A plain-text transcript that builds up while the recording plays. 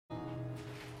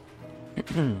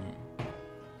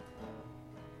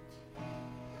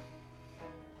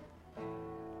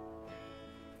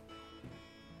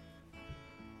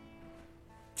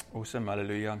Awesome,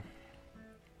 hallelujah.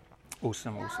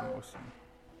 Awesome.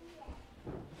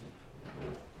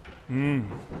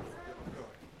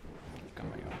 Kom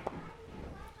maar, ja.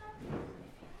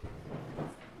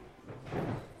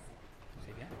 Sê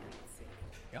jy?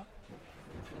 Ja?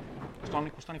 Ek staan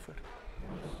nie voor. Kom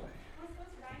maar.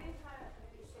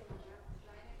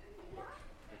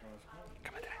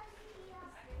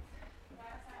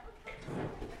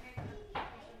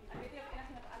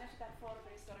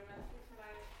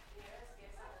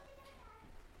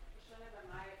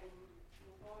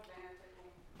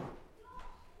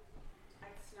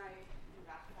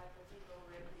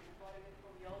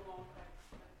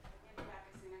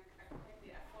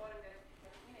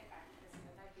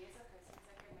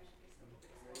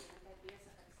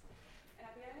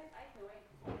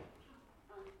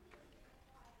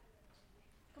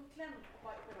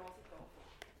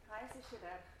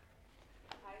 Chirurg.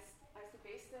 Hy is die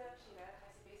beste chirurg, hy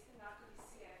is die beste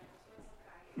narkotiseer wat ons sal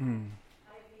kry.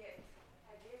 Hy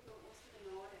weet hoe ons te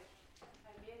benader.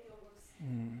 Hy weet hoe ons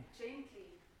gently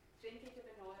te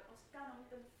benader. Ons kan hom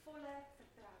ten volle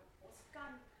vertrou. Ons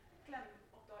kan klim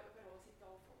op daai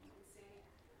operasietafel en sê,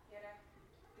 Here,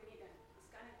 doen die ding. Ons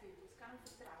kan dit doen. Ons kan hom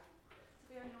vertrou. So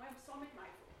vir jou nooi om saam met my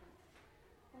vanoggend.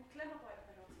 Kom klim op daai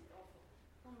operasietafel.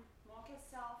 Kom maak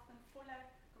jouself ten volle,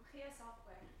 kom gee jouself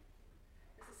oor.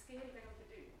 Dis 'n skerry ding om te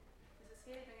doen. Dis 'n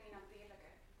skerry ding in die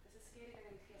natuurlike. Dis 'n skerry ding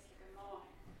in die geestelike. Maar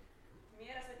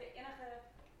meer as wat jy enige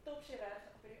topchirurg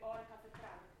op die aarde kan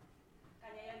vertrou,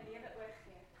 kan jy jou lewe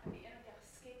oorgee aan die een wat jou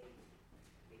geskep het.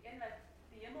 Die een wat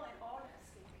die hemel en aarde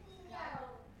geskep het.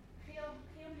 Gee hom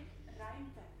die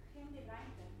ruimte. Gee hom die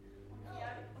ruimte om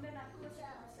jou onder narkose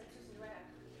te sit soos nodig.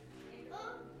 En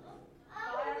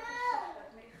baie versigtig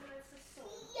met die grootste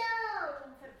som.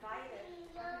 Om verwyder.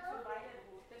 Verwyder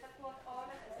word. Dit wat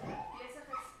kwaadaardig is, dit besig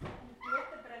is om dood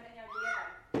te bring in jou lewe,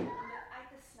 om dit uit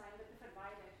te sny, dit te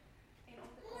verwyder en om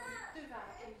te kom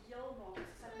toewerk en heel maak,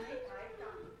 sodat net hy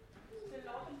kan. So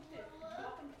laat hom toe,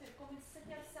 kom en sit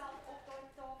jouself op daai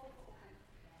tafel vanoggend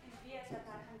en weet dat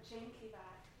hy gaan gently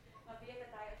werk, maar weet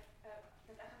dat hy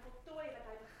gaan voltooi wat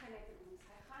hy begin het in ons.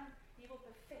 He will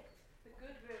perfect the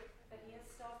good work that he has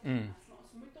started in us, maar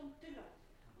ons moet hom toelaat.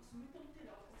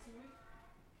 Ons moet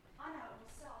aanhou om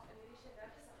onsself in hierdie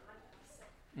chirurgiese hand te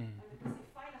sit. Want dit is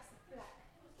die veiligste plek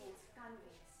ons kan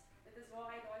wees. Dit is waar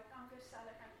hy daai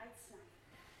kankerselle kan uitsny.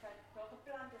 Dat daar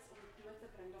geplant is om dood te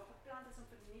bring, daar geplant is om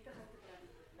vernietiging te bring,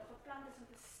 daar geplant is om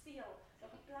te steel,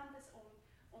 daar geplant is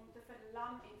om te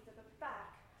verlam en te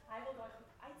beperk. Hy wil daai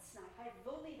goed uitsny. Hy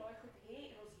wil nie daai goed hê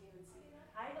in ons lewens nie.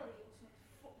 Hy wil hê ons moet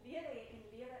lewe hê en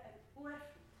lewe in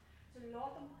oorvloed. So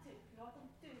laat hom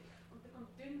toe om te kom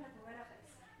doen wat nodig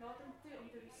is. Laat hom toe om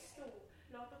te restore.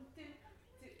 Laat hom toe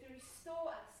to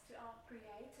restore us to our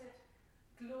created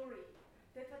glory.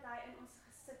 Dit wat hy in ons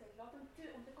gesit het. Laat hom toe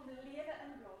om te kom lewe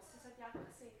inblaas, soos wat Jakob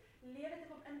gesê, lewe te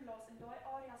kom inblaas in daai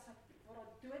areas waar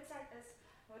daar doodsheid is,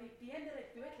 waar die beendere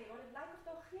dood lê, waar dit lyk of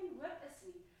daar geen hoop is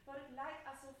nie, waar dit lyk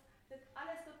asof dit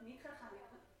alles tot niet gegaan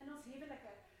het, in ons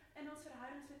huwelike, in ons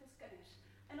verhoudings met ons kinders,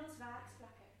 in ons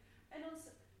werksplekke, in ons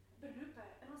beroepe,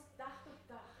 in ons dag tot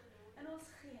dag, in ons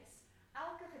gees.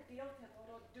 Elke gedeelte waar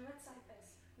daar doodsheid is,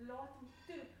 laat hom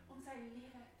toe om sy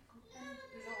lewe te kom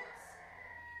inblaas.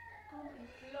 Kom en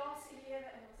plaas die lewe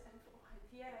in ons in vanoggend.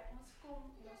 Here, ons kom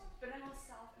en ons bring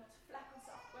onsself en ons vlek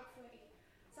onsself oop voor U.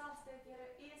 Selfs dit, Here,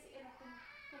 U is die een wat kom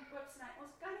oopsny.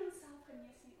 Ons kan nie onsself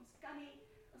genees nie. Ons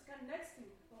kan niks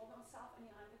doen behalwe onsself in U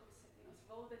hande kom sit en ons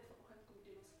wil dit vanoggend kom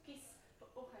doen. Ons kies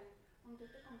vanoggend om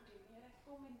dit te kom doen. Here,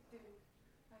 kom en doen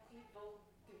wat U wil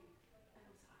doen in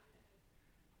ons harte.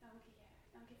 Dankie, Here.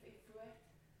 Dankie vir U woord,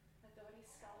 dat daar die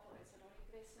skalpel is, dat daar die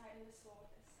tweesnydende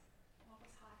swaard is. Maak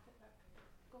ons harte oop.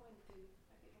 Kom en doen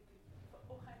wat U wil doen.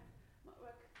 Vanoggend, maar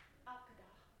ook elke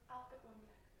dag, elke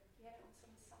oomblik. Here, ons wil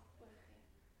onsself oorgee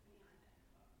in U hande.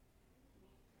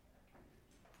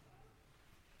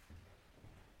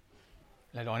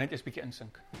 Laat daar net eens 'n bietjie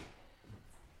insink.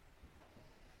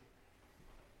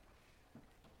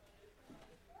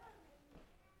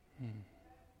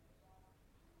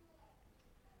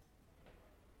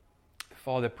 The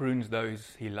Father prunes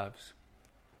those He loves.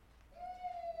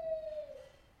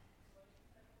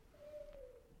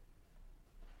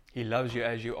 He loves you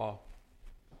as you are.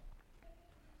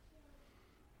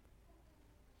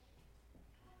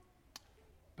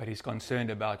 But He's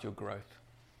concerned about your growth.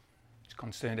 He's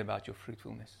concerned about your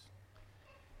fruitfulness.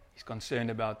 He's concerned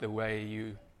about the way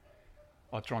you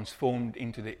are transformed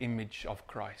into the image of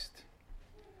Christ.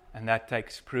 And that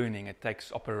takes pruning, it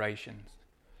takes operations.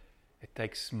 It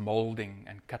takes molding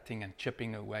and cutting and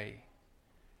chipping away.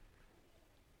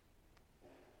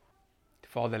 The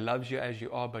Father loves you as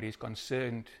you are, but He's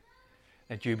concerned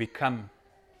that you become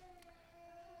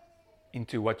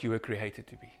into what you were created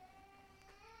to be.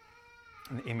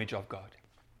 In the image of God.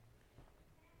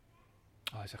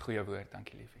 Dit is 'n goeie woord,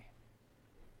 dankie liefie.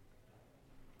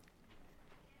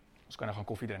 Ons kan nou gaan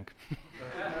koffie drink.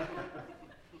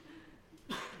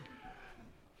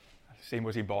 Sê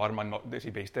mos die baarman, maar dis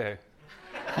die beste.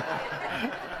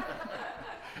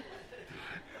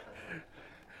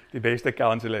 Die beste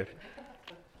counselor.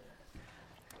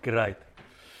 Great.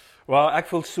 Well, ek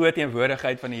voel so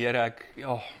teenwoordigheid van die Here.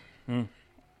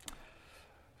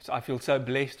 So I feel so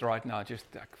blessed right now.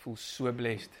 Ek voel so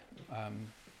blessed.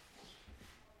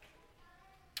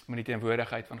 Met die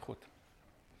teenwoordigheid van God.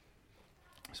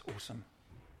 It's awesome.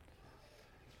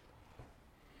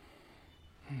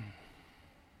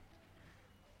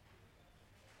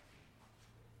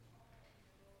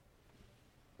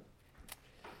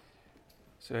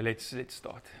 So let's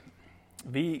start.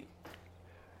 Wie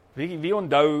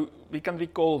onthou, wie kan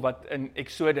recall wat in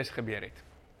Exodus gebeur het?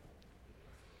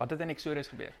 Wat het in Exodus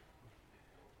gebeur?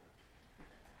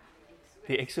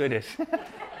 Die Exodus.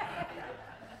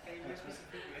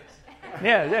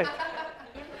 Nee.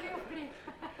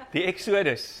 The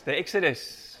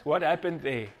Exodus. What happened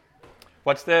there?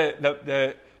 What's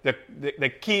the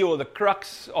key or the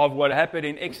crux of what happened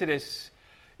in Exodus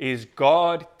is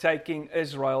God taking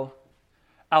Israel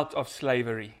out of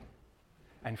slavery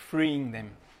and freeing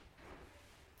them.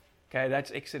 Okay,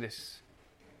 that's Exodus.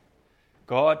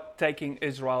 God taking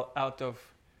Israel out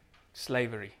of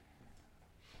slavery.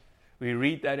 We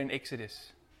read that in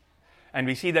Exodus. And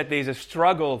we see that there's a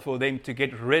struggle for them to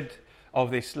get rid of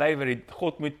their slavery.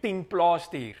 God moet 10 plaae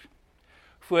stuur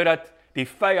voordat die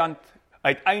vyand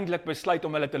uiteindelik besluit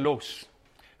om hulle te los.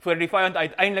 Voordat die vyand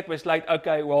uiteindelik besluit,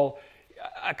 okay, well,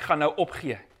 ek gaan nou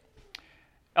opgee.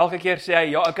 Elke keer sê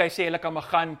hy, ja, okay, sê hulle kan maar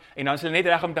gaan, en dan is hulle net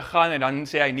reg om te gaan, en dan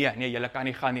sê hy, nee, julle kan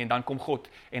nie gaan nie, en dan kom God,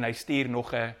 en hy stuur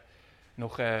nog 'n,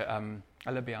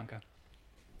 hallo Bianca.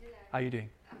 How are you doing?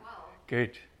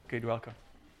 Good, welcome.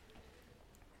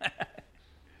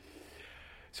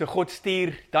 So God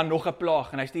stuur dan nog 'n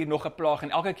plaag, en hy stuur nog 'n plaag,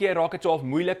 en elke keer raak dit so half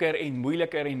moeiliker en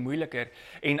moeiliker.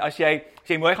 En as jy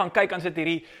mooi gaan kyk, dan sit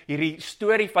hierdie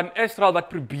storie van Israel wat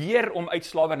probeer om uit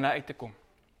slawerny uit te kom.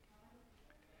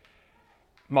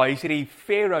 Maar hier's hierdie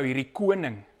Farao, hierdie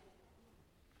koning,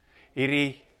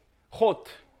 hierdie God,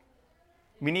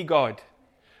 mini-God,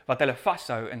 wat hulle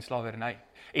vashou in slawerny,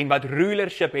 en wat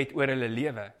rulership het oor hulle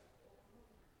lewe.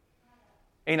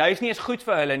 En hy is nie eens goed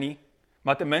vir hulle nie,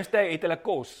 maar ten minste het hulle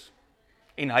kos,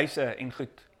 en huise, en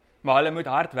goed. Maar hulle moet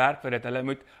hard werk vir dit, hulle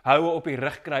moet houe op die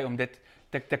rug kry om dit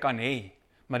te kan hê.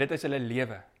 Maar dit is hulle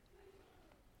lewe.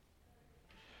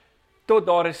 Tot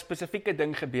daar 'n spesifieke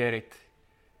ding gebeur het,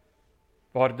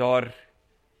 waar daar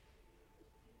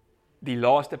die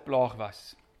laaste plaag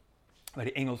was, waar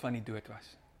die engel van die dood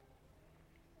was.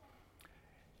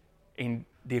 En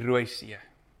die Rooi See.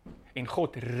 En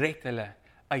God red hulle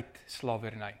uit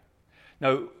slawerny.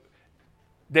 Nou,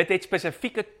 dit het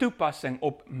spesifieke toepassing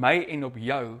op my en op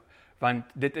jou, want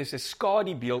dit is 'n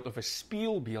skadubeeld of 'n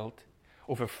spieelbeeld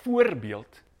of 'n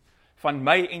voorbeeld van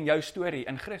my en jou storie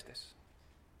in Christus.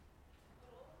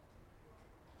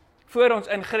 Voor ons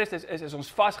in Christus is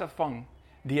ons vasgevang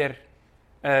deur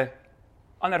 'n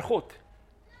ander God,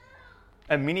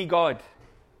 'n mini-God,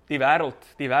 die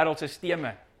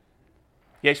wêreldstelsels.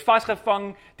 Jy's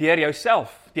vasgevang deur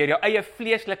jouself, deur jou eie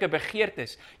vleeslike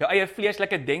begeertes, jou eie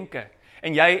vleeslike denke,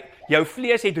 en jou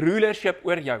vlees het rulership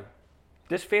oor jou.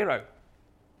 Dis Farao.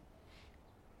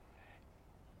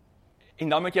 En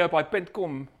dan moet jy op daai punt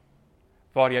kom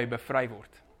waar jy bevry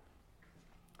word.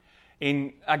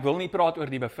 En ek wil nie praat oor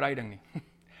die bevryding nie.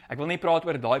 Ek wil nie praat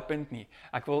oor daai punt nie.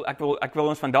 Ek wil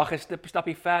ons vandag 'n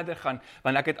stapie verder gaan,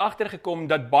 want ek het agtergekom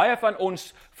dat baie van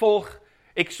ons volg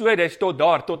Exodus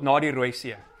tot na die Rooi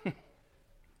See.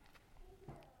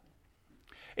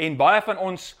 En baie van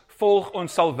ons volg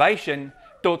ons salvation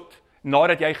tot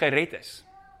nadat jy gered is.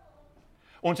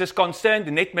 Ons is concerned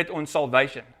net met ons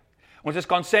salvation. Ons is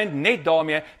concerned net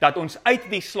daarmee dat ons uit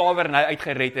die slawerny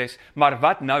uitgered is, maar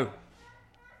wat nou?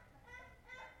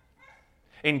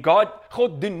 En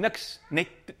God doen niks net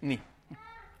nie.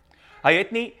 Hy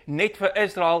het nie net vir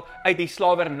Israel uit die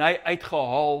slawerny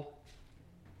uitgehaal,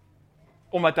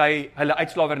 omdat hy hulle uit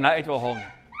slawerny uit wil haal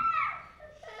nie.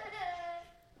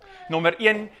 Nommer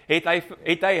 1 het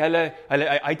hy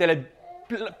hulle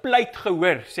pleit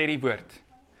gehoor, sê die woord.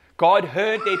 God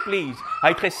heard their pleas.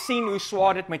 Hy het gesien hoe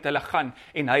swaar dit met hulle gaan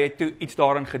en hy het toe iets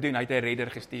daarin gedoen. Hy het 'n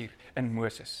redder gestuur in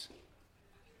Moses.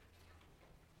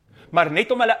 Maar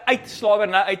net om hulle uit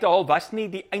slawerny uit te haal was nie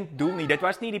die einddoel nie. Dit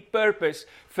was nie die purpose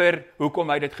vir hoekom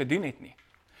hy dit gedoen het nie.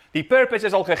 Die purpose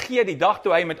is al gegee die dag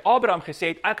toe hy met Abraham gesê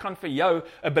het, ek gaan vir jou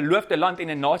 'n beloofde land en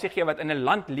 'n nasie gee wat in 'n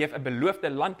land leef, 'n beloofde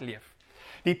land leef.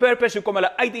 Die purpose hoekom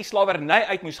hulle uit die slawerny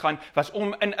uit moes gaan, was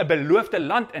om in 'n beloofde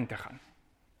land in te gaan.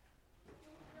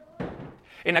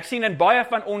 En ek sien in baie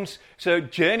van ons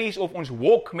journeys of ons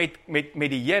walk met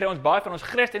die Here, ons baie van ons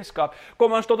Christendom,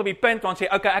 kom ons tot op die punt waar ons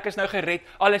sê, okay, ek is nou gered,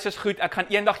 alles is goed, ek gaan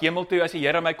eendag hemel toe as die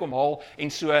Here my kom haal en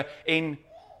so, en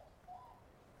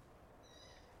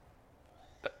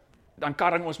dan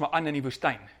karring ons maar aan in die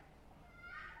woestyn.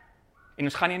 En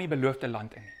ons gaan nie in die beloofde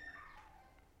land in nie.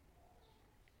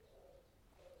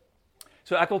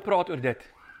 So ek wil praat oor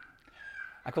dit.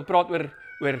 Ek wil praat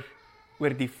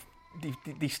oor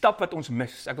die stap wat ons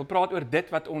mis. Ek wil praat oor dit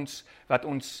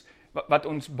wat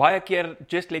ons baie keer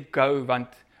just let go, want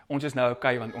ons is nou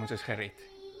okay, want ons is gered.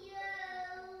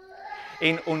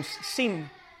 En ons sien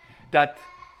dat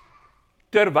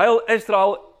terwyl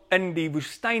Israel in die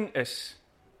woestyn is,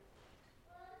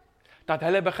 dat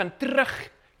hulle begin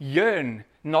terugjeun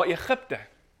na Egipte.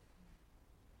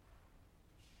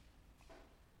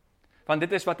 Want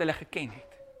dit is wat hulle geken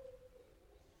het.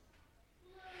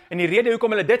 En die rede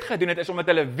hoekom hulle dit gedoen het, is omdat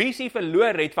hulle visie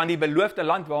verloor het van die beloofde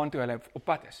land waartoe hulle op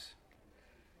pad is.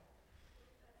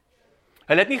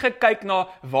 Hulle het nie gekyk na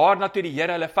waarna toe die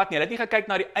Here hulle vat nie. Hulle het nie gekyk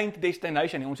na die eind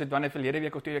destination nie. Ons het wanneer verlede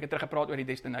week of 2 weke terug gepraat oor die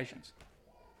destinations.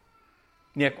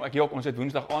 Nee, ons het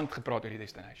Woensdag aand gepraat oor die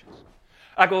destinations.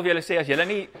 Ek wil vir julle sê, as julle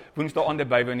nie Woensdag aande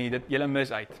bybou nie, julle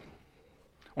mis uit.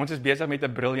 Ons is besig met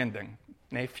 'n brilliant ding,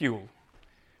 nee, fuel.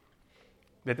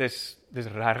 Dit is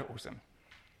reg awesome.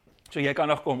 So jy kan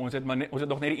nog kom, ons het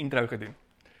nog net die intro gedoen.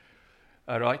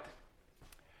 Alright.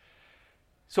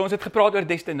 So ons het gepraat oor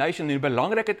destination, en hoe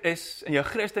belangrik dit is in jou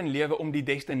Christenlewe om die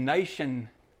destination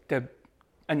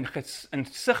in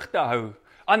sig te hou.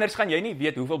 Anders gaan jy nie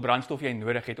weet hoeveel brandstof jy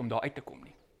nodig het om daar uit te kom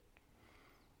nie.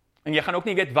 En jy gaan ook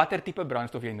nie weet watter tipe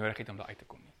brandstof jy nodig het om daar uit te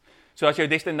kom nie. So as jou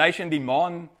destination die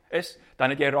maan is, dan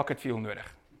het jy rocket fuel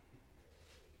nodig.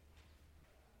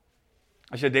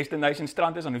 As jou destination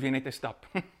strand is, dan hoef jy net te stap.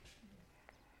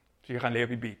 So jy gaan lê op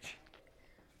die beach.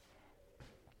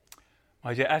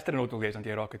 Maar as jy astronaut wil wees, dan het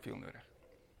jy rocket fuel nodig.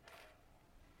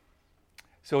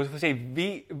 So as ons sê,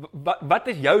 wat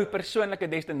is jou persoonlike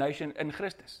destination in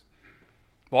Christus?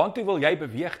 Waartoe wil jy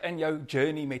beweeg in jou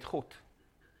journey met God?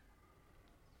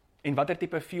 En watter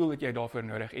tipe fuel het jy daarvoor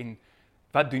nodig? En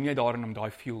wat doen jy daarin om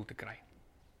daai fuel te kry?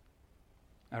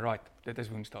 Alright, dit is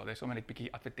Woensdag, dit is sommer net 'n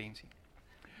bietjie advertensie.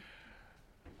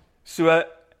 So,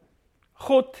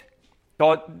 God,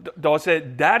 daar's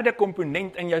 'n derde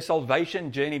komponent in jou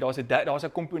salvation journey, daar's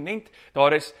 'n komponent,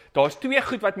 daar's 2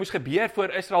 goed wat moes gebeur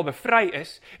voor Israel bevry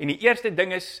is, en die eerste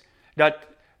ding is, dat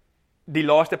die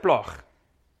laaste plaag.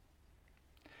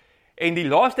 En die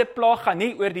laaste plaag gaan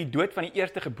nie oor die dood van die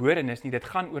eerste geborenes nie, dit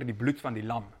gaan oor die bloed van die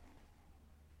lam.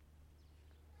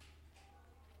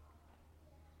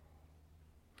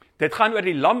 Dit gaan oor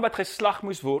die lam wat geslag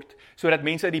moes word, sodat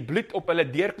mense die bloed op hulle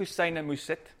deurkusyne moes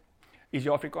sit. Is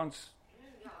jy Afrikaans?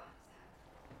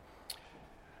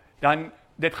 Dan,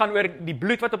 dit gaan oor die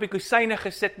bloed wat op die kusyne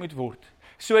gesit moet word,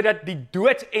 sodat die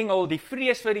doodsengel, die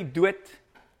vrees vir die dood,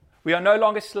 we are no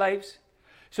longer slaves,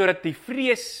 sodat die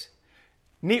vrees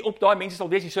nie op daai mense sal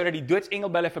wees nie, sodat die doodsengel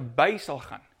by hulle verby sal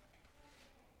gaan.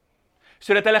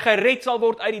 Sodat hulle gered sal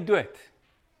word uit die dood,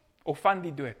 of van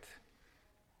die dood.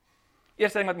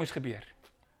 Eerste ding wat moes gebeur.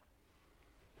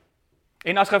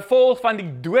 En as gevolg van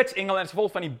die doodsengel en as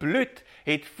gevolg van die bloed,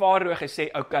 het Farao gesê,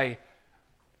 okay,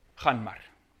 gaan maar.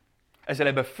 Is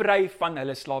hulle bevry van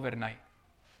hulle slawerny.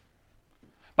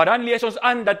 Maar dan lees ons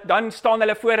aan, dat dan staan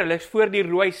hulle voor die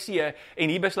Rooi See, en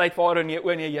hier besluit Farao, nee,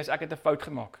 Jesus, ek het 'n fout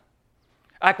gemaak.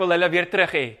 Ek wil hulle weer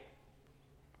terug hê.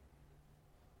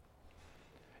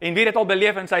 En wie het al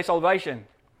beleef in sy salvation?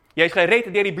 Jy is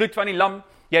gered deur die bloed van die lam,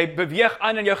 jy beweeg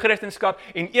aan in jou Christendom,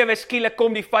 en ewe skielik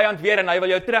kom die vyand weer, en hy wil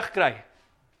jou terugkry.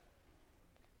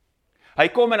 Hy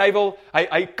kom en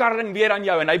hy karring weer aan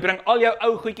jou, en hy bring al jou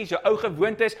ou goedjies, jou ou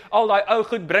gewoontes, al daai ou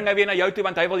goed bring hy weer na jou toe,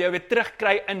 want hy wil jou weer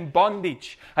terugkry in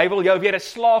bondage. Hy wil jou weer 'n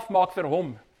slaaf maak vir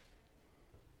hom.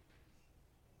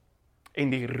 En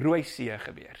die Rooi See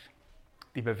gebeur.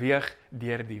 Die beweeg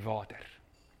deur die water.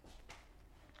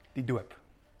 Die doop.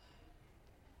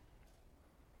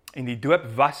 En die doop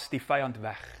was die vyand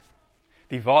weg.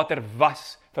 Die water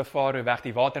was vir Farao weg,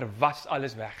 die water was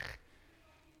alles weg.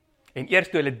 En eers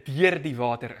toe hulle deur die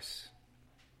water is,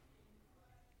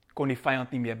 kon die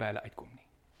vyand nie meer by hulle uitkom nie.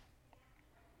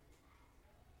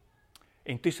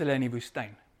 En toe is hulle in die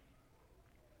woestyn.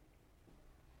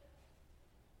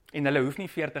 En hulle hoef nie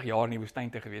 40 jaar in die woestyn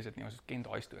te gewees het nie, ons ken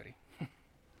daai storie.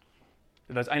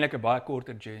 Dit was eintlik 'n baie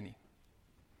korter journey.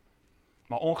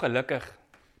 Maar ongelukkig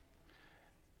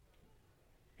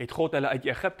het God hulle uit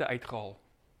Egipte uitgehaal.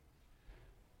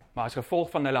 Maar as gevolg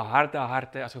van hulle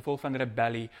harte, as gevolg van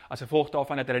rebellie, as gevolg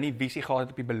daarvan dat hulle nie visie gehad het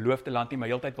op die beloofde land nie, maar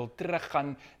heeltyd wil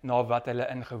teruggaan na wat hulle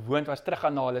ingewoond was,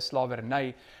 teruggaan na hulle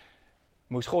slawerny,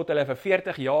 moes God hulle vir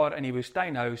 40 jaar in die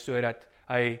woestyn hou, sodat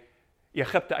hy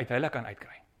Egipte uit hulle kan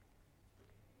uitkry.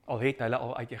 Al het hulle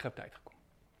al uit Egipte uitgekom.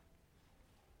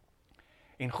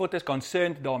 En God is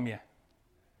concerned daarmee,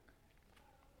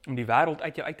 om die wêreld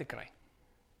uit jou uit te kry.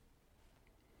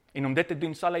 En om dit te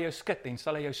doen, sal hy jou skit, en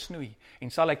sal hy jou snoei, en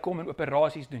sal hy kom en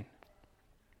operasies doen.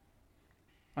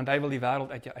 Want hy wil die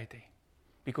wêreld uit jou uit hê.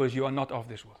 Because you are not of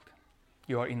this world.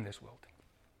 You are in this world.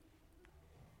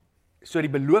 So die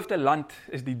beloofde land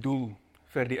is die doel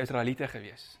vir die Israeliete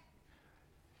gewees.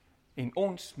 En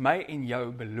ons, my en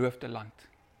jou beloofde land,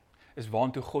 is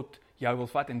waantoe God jou wil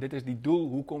vat, en dit is die doel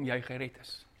hoekom jy gered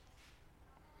is.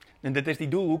 En dit is die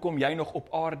doel hoekom jy nog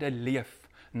op aarde leef,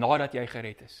 nadat jy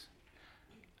gered is.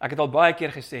 Ek het al baie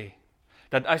keer gesê,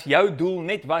 dat as jou doel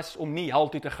net was om nie hel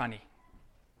toe te gaan nie,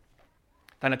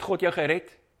 dan het God jou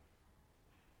gered,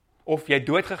 of jy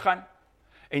dood gegaan,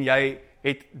 en jy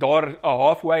het daar 'n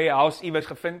halfway house iewers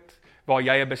gevind, waar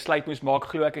jy 'n besluit moes maak,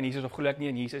 glo ek in Jesus of glo ek nie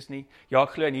in Jesus nie. Ja, ek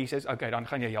glo in Jesus, okay, dan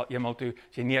gaan jy hemel toe.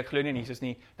 As jy nee, ek glo nie in Jesus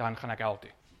nie, dan gaan ek hel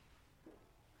toe.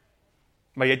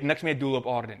 Maar jy het niks meer doel op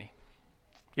aarde nie.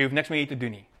 Jy hoef niks meer hier te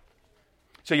doen nie.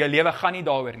 So jou lewe gaan nie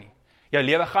daaroor nie. Jou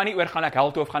lewe gaan nie oor gaan ek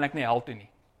hel toe of gaan ek nie hel toe nie.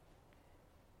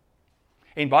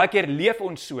 En baie keer leef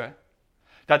ons so,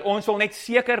 dat ons wil net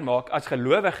seker maak as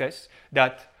gelowiges,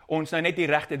 dat ons nou net die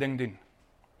regte ding doen.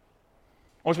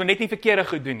 Ons moet net nie verkeerde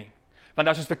goed doen nie. Want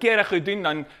as ons verkeerde goed doen,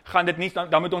 dan gaan dit nie,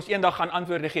 dan moet ons eendag gaan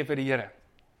antwoorde gee vir die Here.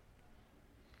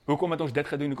 Hoekom het ons dit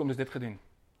gedoen? Hoekom het ons dit gedoen?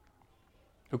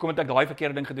 Hoekom het ek daai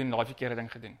verkeerde ding gedoen en daai verkeerde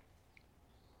ding gedoen?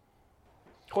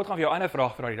 God gaan vir jou 'n ander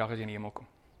vraag vra die dag as jy in die hemel kom.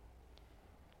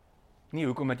 Nie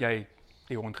hoekom het jy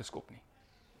die hond geskop nie.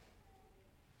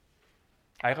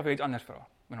 Hy gaan vir jou iets anders vra,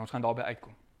 en ons gaan daarby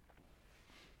uitkom.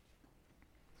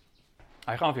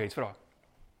 Hy gaan vir jou iets vra.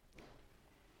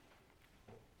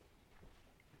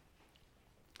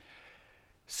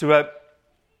 So,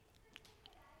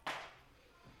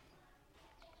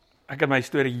 ek het my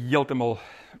storie heeltemal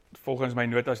volgens my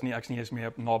notas nie, ek is nie eens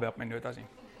meer naby op my notas nie.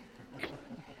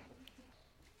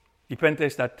 Die punt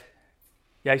is dat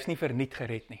jy is nie verniet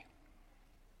gered nie.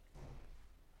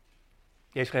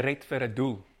 Jy is gered vir 'n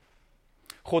doel.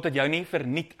 God het jou nie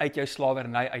verniet uit jou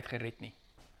slawerny uitgered nie.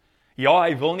 Ja,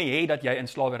 hy wil nie hê dat jy in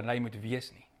slawerny moet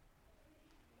wees nie.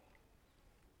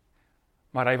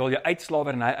 Maar hy wil jou uit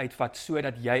slawerny uitvat,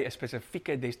 sodat jy 'n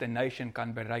spesifieke destination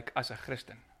kan bereik as 'n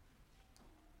Christen.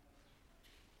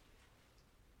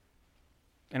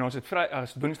 En ons het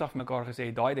as Woensdag mekaar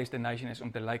gesê, daai destination is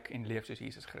om te lyk en leef soos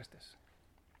Jesus Christus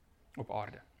op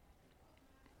aarde.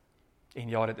 En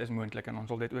ja, dit is moontlik en ons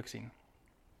sal dit ook sien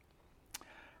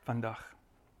vandag.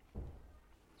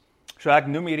 So ek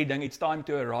noem hierdie ding, it's time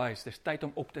to arise. Dis tyd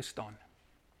om op te staan.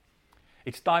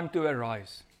 It's time to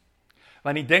arise.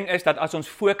 Want die ding is dat as ons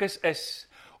fokus is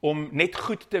om net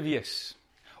goed te wees,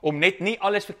 om net nie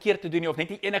alles verkeerd te doen nie, of net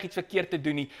nie enigiets verkeerd te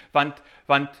doen nie, want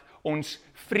ons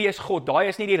vrees God, daai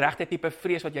is nie die regte tipe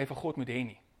vrees wat jy vir God moet hê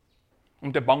nie,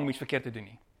 om te bang om iets verkeerd te doen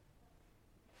nie.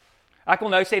 Ek wil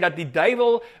nou sê dat die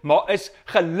duiwel maar is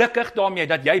gelukkig daarmee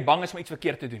dat jy bang is om iets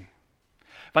verkeerd te doen.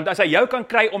 Want as hy jou kan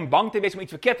kry om bang te wees om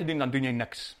iets verkeerd te doen, dan doen jy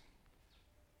niks.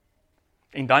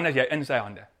 En dan is jy in sy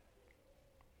hande.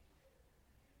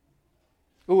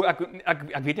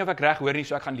 Ek weet nie of ek reg hoor nie,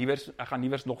 so ek gaan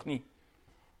liewers nog nie.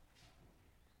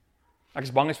 Ek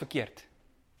is bang is verkeerd.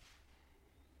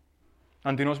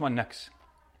 Dan doen ons maar niks.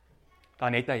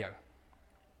 Dan het hy jou.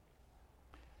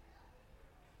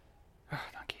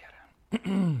 Dankie,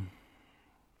 Here.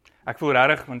 Ek voel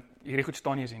regtig, want hierdie goed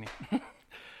staan nie eens hier nie.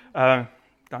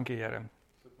 Dankie, Here.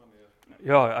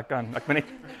 Ja, ek kan. Ek moet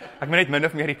net min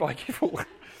of meer die paadjie volg.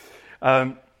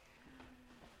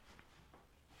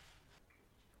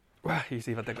 Hier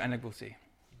is wat ek eintlik wil sê.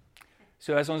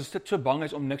 So as ons so bang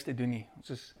is om niks te doen nie,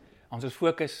 ons is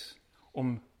fokus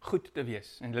om goed te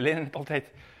wees. En Lilian het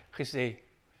altyd gesê,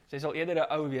 sy sal eerder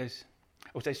 'n ou wees,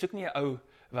 of sy soek nie 'n ou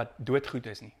wat doodgoed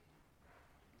is nie,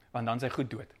 want dan is hy goed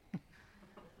dood.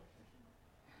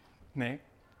 Nee.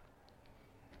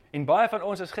 En baie van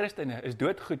ons as Christene is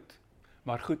doodgoed,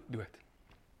 maar goed dood.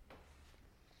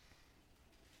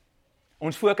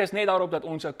 Ons fokus net daarop dat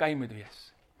ons okay moet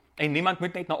wees. En niemand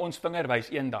moet net na ons vinger wys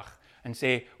eendag, en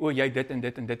sê, o, jy dit en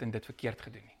dit en dit en dit verkeerd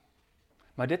gedoen nie.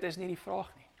 Maar dit is nie die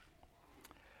vraag nie.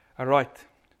 Alright,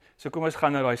 so kom ons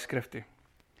gaan na daai skrif toe.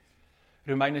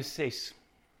 Romeine 6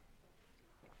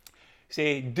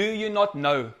 sê, do you not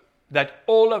know that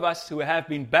all of us who have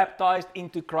been baptized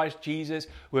into Christ Jesus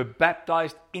were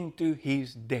baptized into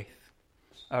his death?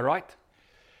 Alright?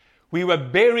 We were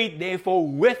buried therefore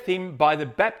with him by the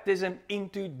baptism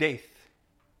into death.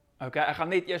 Okay, ek gaan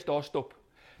net eers daar stop.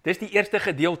 Dis die eerste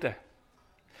gedeelte.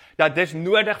 Dat dis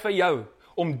nodig vir jou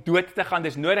om dood te gaan,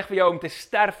 dis nodig vir jou om te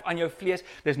sterf aan jou vlees,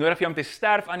 dis nodig vir jou om te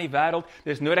sterf aan die wêreld,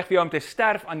 dis nodig vir jou om te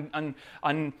sterf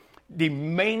aan die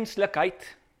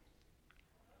menslikheid.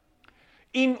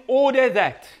 In order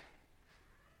that,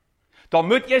 dan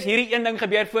moet eers hierdie een ding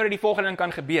gebeur voordat die volgende ding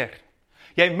kan gebeur.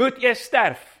 Jy moet eers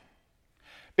sterf.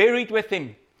 Buried with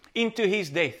him into his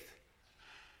death.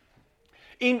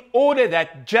 In order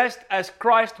that just as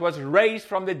Christ was raised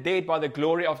from the dead by the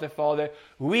glory of the Father,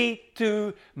 we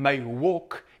too may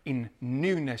walk in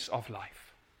newness of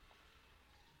life.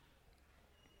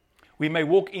 We may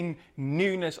walk in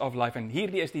newness of life. En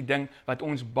hierdie is die ding wat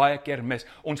ons baie keer mis.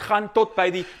 Ons gaan tot by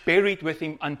die buried with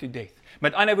him unto death.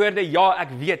 Met ander woorde, ja,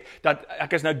 ek weet dat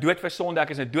ek is nou dood vir sonde,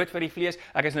 ek is nou dood vir die vlees,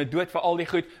 ek is nou dood vir al die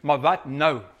goed, maar wat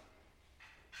nou?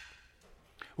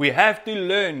 We have to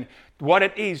learn what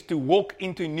it is to walk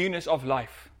into newness of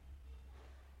life.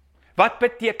 Wat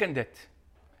beteken dit?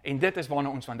 En dit is waarna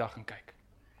ons vandag gaan kyk.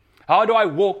 How do I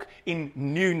walk in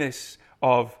newness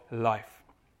of life?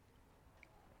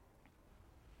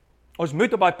 Ons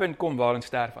moet op daai punt kom waar ons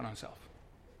sterf aan onsself.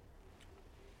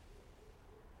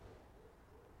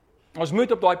 Ons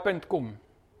moet op daai punt kom.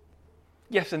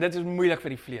 Yes, en dit is moeilik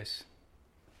vir die vlees.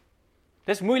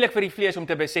 Dit is moeilik vir die vlees om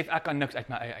te besef, ek kan niks uit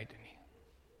my eie uit doen nie.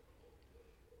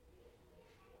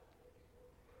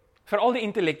 Vir al die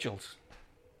intellectuals.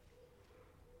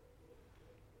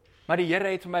 Maar die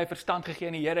Here het vir my verstand gegee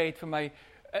en die Here het vir my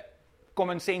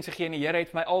common sense gegee en die Here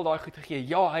het vir my al daai goed gegee.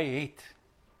 Ja, hy het.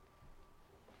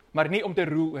 Maar nie om te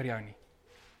rule oor jou nie.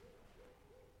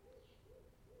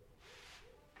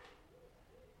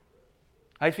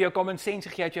 Hy het vir jou common sense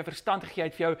gegee, hy het vir jou verstand gegee, hy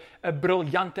het vir jou 'n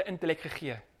briljante intellek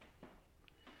gegee.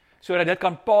 Sodat dit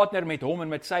kan partner met hom en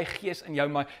met sy gees in jou,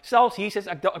 maar selfs Jesus,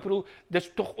 ek bedoel,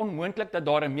 dis tog onmoontlik dat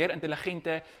daar 'n meer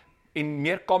intelligente en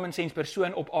meer common sense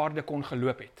persoon op aarde kon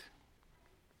geloop het.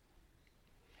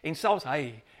 En selfs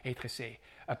hy het gesê,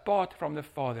 apart from the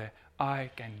Father, I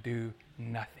can do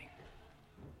nothing.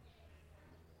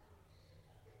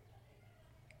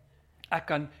 Ek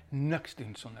kan niks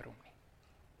doen sonder hom nie.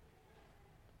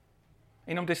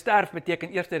 En om te sterf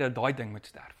beteken eers dat daai ding moet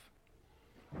sterf.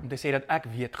 Om te sê dat ek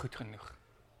weet goed genoeg.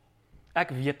 Ek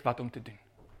weet wat om te doen.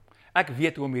 Ek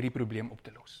weet hoe om hierdie probleem op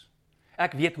te los.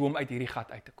 Ek weet hoe om uit hierdie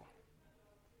gat uit te kom.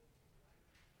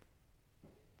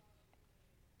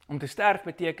 Om te sterf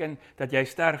beteken dat jy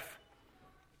sterf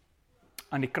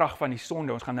aan die krag van die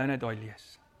sonde. Ons gaan nou net daai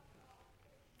lees.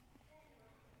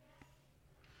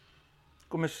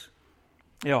 Kom ons,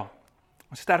 ja,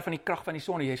 ons sterf aan die krag van die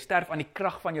sonde. Jy sterf aan die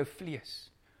krag van jou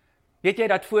vlees. Weet jy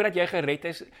dat voordat jy gered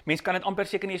is, mens kan dit amper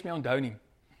seker nie eens meer onthou nie.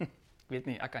 Ek weet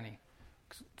nie, ek kan nie.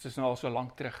 Dit is nou al so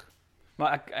lank terug.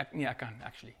 Maar ek kan,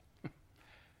 actually.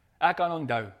 Ek kan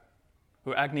onthou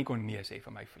hoe ek nie kon nee sê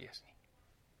vir my vlees nie.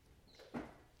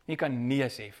 Nie kan nee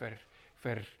sê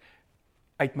vir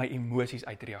uit my emosies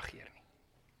uitreageer nie.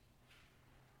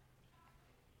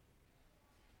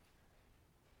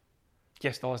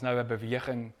 Yes, daar is nou 'n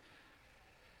beweging,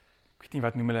 ek weet nie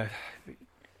wat noem hulle,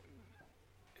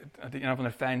 een van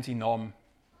 'n fancy naam,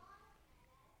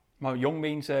 maar jong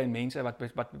mense en mense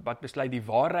wat besluit die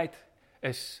waarheid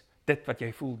is dit wat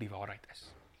jy voel die waarheid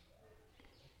is.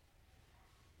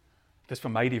 Dit is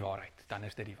vir my die waarheid, dan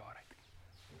is dit die waarheid.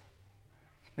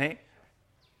 Nee?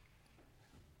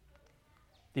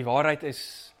 Die waarheid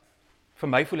is, vir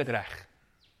my voel dit reg.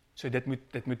 So dit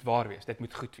moet waar wees, dit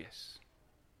moet goed wees.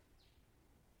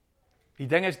 Die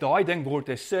ding is, daai ding word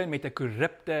 'n sin met 'n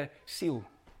korrupte siel.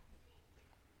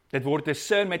 Dit word 'n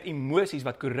sin met emosies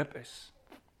wat korrup is.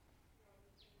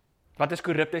 Wat is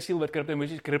korrupte siel, wat korrupte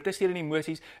emosies? Korrupte siel en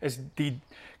emosies is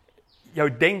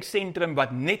jou denksentrum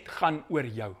wat net gaan oor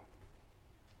jou.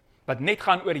 Wat net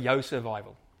gaan oor jou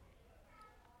survival.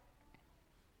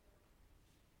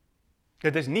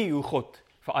 Dit is nie hoe God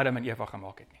vir Adam en Eva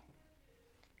gemaak het nie.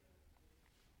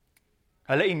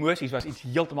 Hulle emosies was iets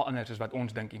heeltemal anders as wat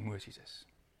ons dink emosies is.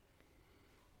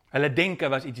 Hulle denke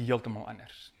was iets heeltemal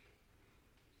anders.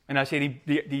 En as jy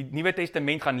die Nuwe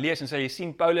Testament gaan lees en sê jy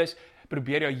sien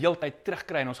probeer jou heeltyd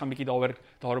terugkry, en ons gaan 'n bietjie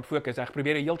daarop fokus. Ek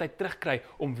probeer jou heeltyd terugkry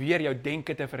om weer jou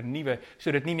denke te vernuwe,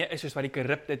 so dit nie meer is soos wat die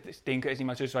korrupte denke is nie,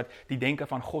 maar soos wat die denke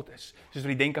van God is, soos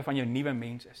wat die denke van jou nuwe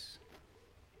mens is.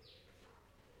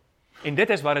 En dit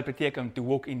is wat dit beteken to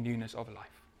walk in newness of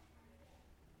life.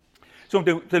 So om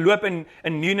te loop in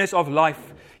newness of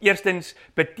life, eerstens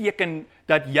beteken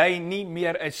dat jy nie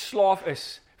meer 'n slaaf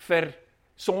is vir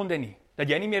sonde nie. Dat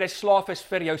jy nie meer 'n slaaf is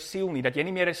vir jou siel nie. Dat jy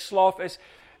nie meer 'n slaaf is.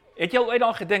 Het jy al ooit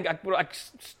daaraan gedink,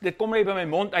 dit kom net by my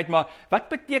mond uit, maar wat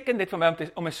beteken dit vir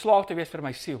my om 'n slaaf te wees vir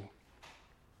my siel?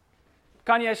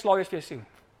 Kan jy 'n slaaf wees vir jou siel?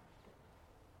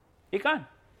 Jy kan.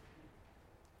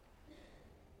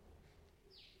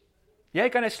 Jy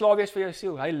kan 'n slaaf wees vir jou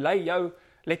siel. Hy lei jou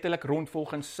letterlik rond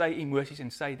volgens sy emosies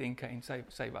en sy denke en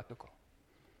sy wat ook al.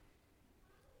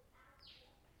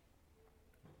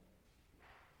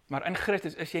 Maar in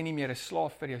Christus is jy nie meer 'n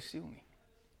slaaf vir jou siel nie.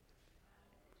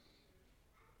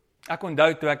 Ek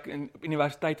onthou toe ek in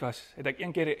universiteit was, het ek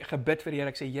een keer gebid vir die Here,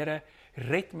 ek sê, Here,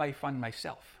 red my van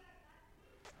myself.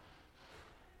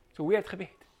 So weird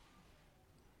gebed.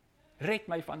 Red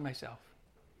my van myself.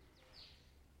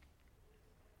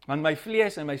 Want my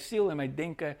vlees en my siel en my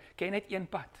denke ken net een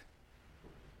pad.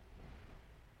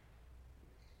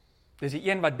 Dis die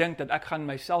een wat dink dat ek gaan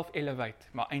myself elevate,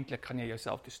 maar eintlik gaan jy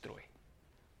jouself destrooi.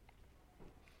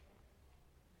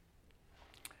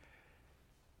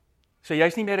 So jy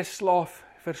is nie meer 'n slaaf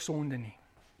vir sonde nie.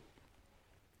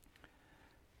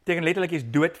 Beteken letterlik jy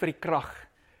is dood vir die krag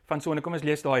van sonde. Kom ons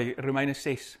lees daai Romeine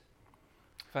 6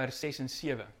 vers 6 en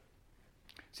 7.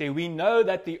 Say, we know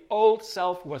that the old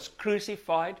self was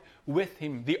crucified with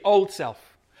him. The old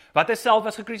self. Wat is self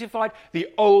was gecrucified?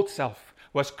 The old self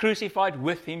was crucified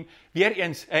with him. Weer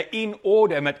eens, 'n in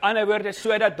orde, met ander woorde,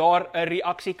 sodat daar 'n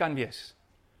reaksie kan wees.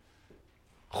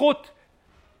 God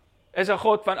is 'n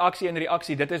God van aksie en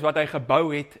reaksie. Dit is wat hy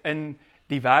gebou het in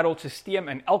die wêreldstelsel,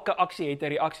 en elke aksie het 'n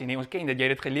reaksie. Nee, ons ken dit, jy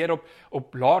het dit geleer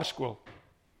op laerskool.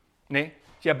 Nee,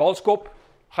 as jy 'n bal skop,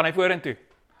 gaan hy vorentoe.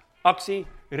 Aksie,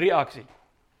 reaksie.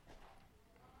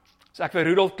 As ek vir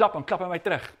Rudolf klap, dan klap hy my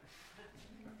terug.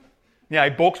 Nee,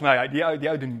 hy boks my, die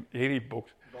ou doen hierdie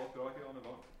boks. Dalk draai jy aan die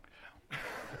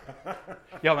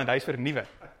wand. Ja, want hy is vernuwe.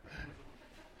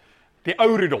 Die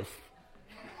ou Rudolf.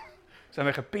 Sy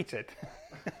my gepiets het.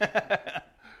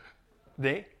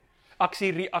 Nee,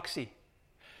 aksie, reaksie.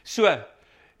 So,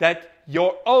 that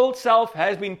your old self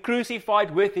has been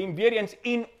crucified with him, weer eens,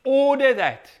 in order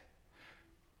that,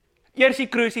 eers die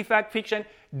crucifixion,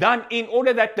 dan in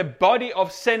order that the body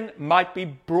of sin might be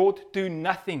brought to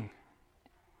nothing.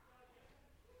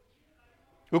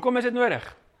 Hoekom is dit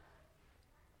nodig?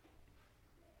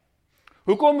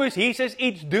 Hoekom moes Jesus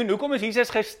iets doen? Hoekom moes Jesus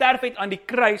gesterf het aan die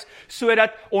kruis,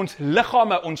 sodat ons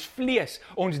liggame, ons vlees,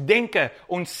 ons denke,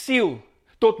 ons siel,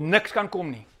 tot niks kan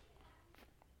kom nie?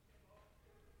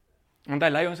 Want hy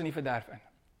lei ons in die verderf in.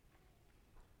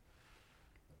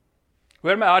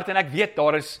 Hoor my hart, en ek weet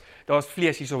daar's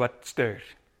vlees hierso wat stuur.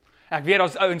 Ek weet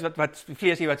daar's ouens wat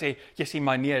vlees hier wat sê, jy sien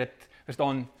maar nee, dit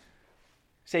verstaan,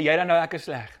 sê jy dan nou ek is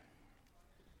sleg.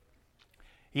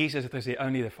 Jesus het gesê,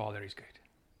 only the Father is good.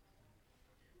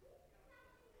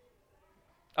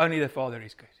 Only the Father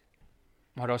is good.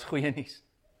 Maar daar's goeie nuus.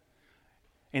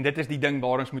 En dit is die ding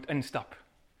waar ons moet instap.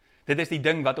 Dit is die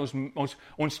ding wat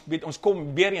ons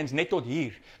kom weer eens net tot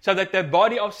hier. So that the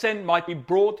body of sin might be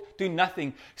brought to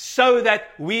nothing. So that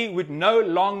we would no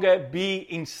longer be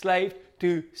enslaved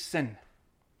to sin.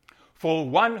 For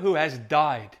one who has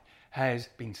died has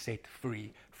been set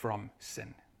free from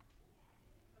sin.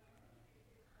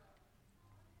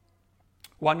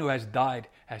 One who has died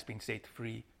has been set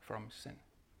free from sin.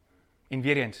 En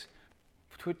weer eens,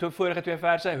 vorige 2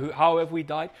 verse, how have we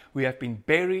died? We have been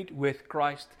buried with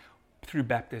Christ through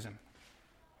baptism.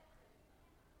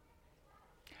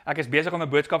 Ek is besig om 'n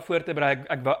boodskap voor te berei.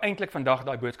 Ek wou eintlik vandag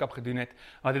daai boodskap gedoen het,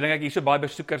 maar ek dink ek hier so baie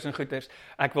besoekers en goeters.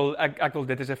 Ek wil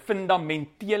dit is 'n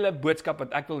fundamentele boodskap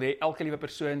wat ek wil hê elke liewe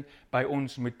persoon by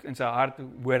ons moet in sy hart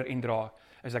hoor en dra.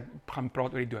 As ek gaan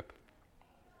praat oor die doop.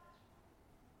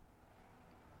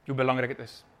 Hoe belangrik dit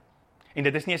is. En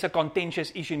dit is nie 'n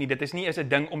contentious issue nie, dit is nie 'n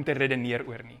ding om te redeneer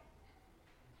oor nie.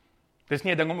 Dit is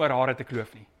nie 'n ding om oor hare te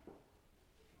kloof nie.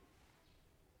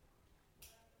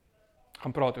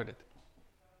 Gaan praat oor dit.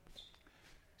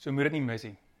 So moet dit nie mis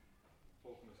nie.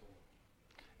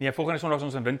 Nee, volgende Sondag is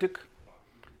ons in Windhoek.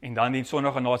 En dan die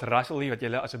Sondag en daar's Russell hier, wat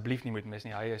julle asseblief nie moet mis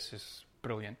nie. Hy is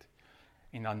brilliant.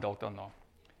 En dan dalk daarna,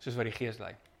 soos wat die Gees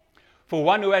lei. For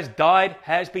one who has died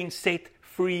has been set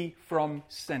free from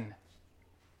sin.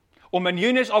 Om in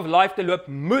newness of life te loop,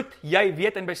 moet jy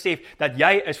weet en besef dat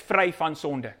jy is vry van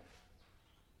sonde.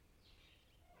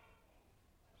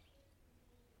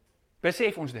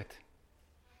 Besef ons dit?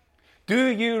 Do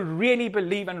you really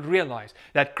believe and realize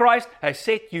that Christ has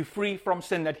set you free from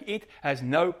sin, that it has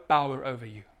no power over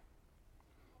you?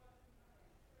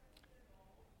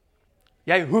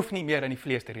 Jy hoef nie meer in die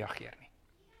vlees te reageer nie.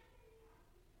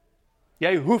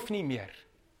 Jy hoef nie meer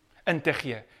in te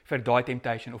gee vir daai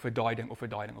temptation of vir daai ding of vir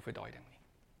daai ding of vir daai ding nie.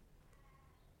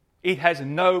 It has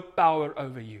no power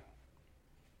over you.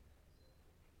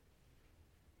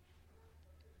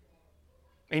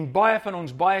 En baie van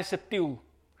ons, baie subtiel,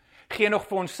 gee nog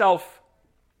vir onsself,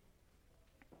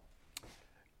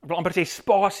 ek wil amper sê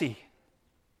spasie,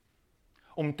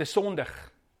 om te sondig,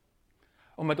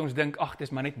 omdat ons dink, ag,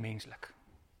 dis maar net menslik.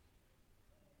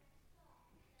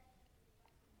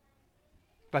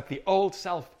 But the old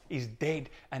self is dead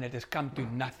and it has come to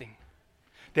nothing.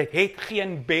 Dit het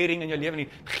geen bearing in jou lewe nie,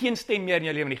 geen stem meer in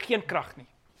jou lewe nie, geen krag nie.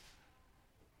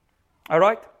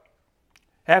 Alright?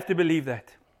 Have to believe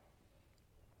that.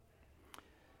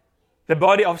 The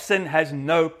body of sin has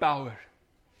no power.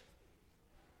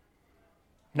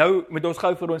 Nou moet ons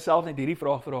gou vir onsself net hierdie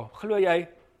vraag vra. Glo jy,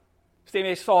 stem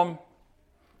jy saam,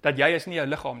 dat jy is nie jou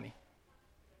liggaam nie?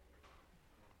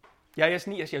 Jy is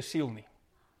nie eers jou siel nie.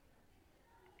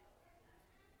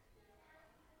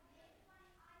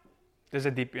 Dis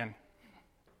 'n diep een.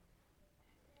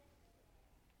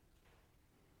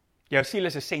 Jou siel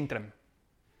is 'n sentrum.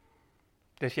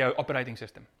 Dis jou operating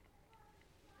system.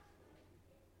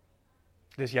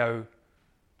 Dis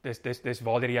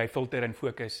waar jy filter en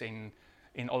fokus en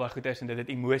al daai goed is, en dit het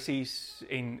emosies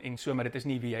en so, maar dit is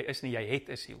nie wie jy is nie, jy het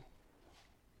 'n siel.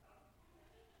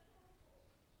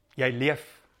 Jy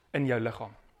leef in jou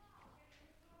liggaam.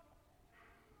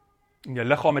 En jou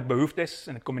liggaam het behoeftes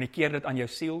en dit kommunikeer dit aan jou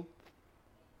siel.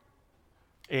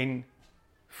 En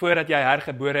voordat jy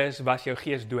hergebore is, was jou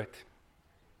gees dood.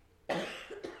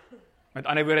 Met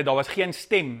ander woorde, daar was geen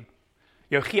stem.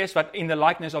 Jou gees wat in the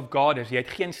likeness of God is, jy het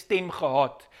geen stem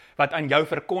gehad wat aan jou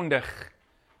verkondig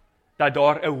dat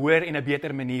daar 'n hoër en 'n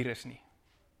beter manier is nie.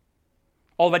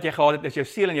 Al wat jy gehad het is jou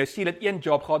siel, en jou siel het een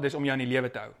job gehad, dis om jou aan die lewe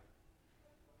te hou.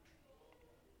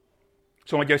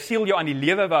 So omdat jou siel jou aan die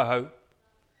lewe wou hou,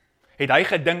 het hy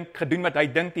gedoen wat hy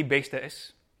dink die beste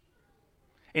is.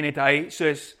 En het hy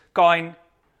soos Kain,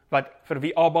 wat vir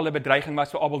wie Abel 'n bedreiging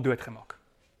was, vir Abel doodgemaak.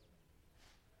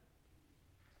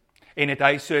 En het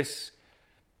hy soos,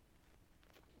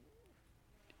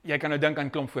 jy kan nou dink aan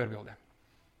klomp voorbeelde.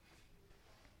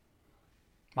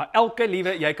 Maar elke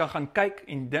liewe, jy kan gaan kyk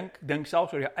en dink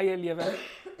selfs oor jou eie lewe.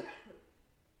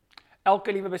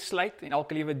 Elke liewe besluit en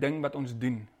elke liewe ding wat ons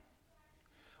doen,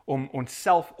 om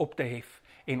onsself op te hef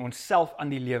en onsself aan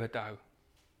die lewe te hou,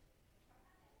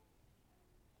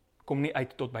 kom nie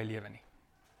uit tot by lewe nie.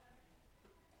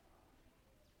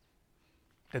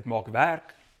 Dit maak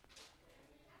werk,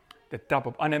 dit trap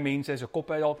op ander mense se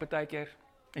koppe dalk partykeer,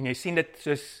 en jy sien dit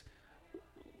soos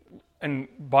in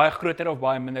baie groter of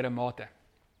baie mindere mate.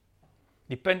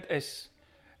 Die punt is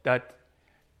dat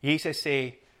Jesus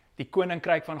sê, die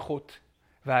koninkryk van God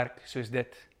werk soos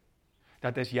dit,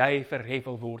 dat as jy verhef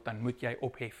wil word, dan moet jy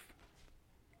ophef.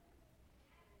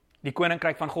 Die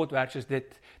koninkryk van God werk soos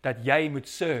dit, dat jy moet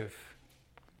serve.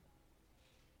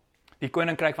 Die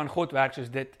koninkryk van God werk soos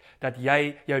dit, dat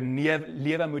jy jou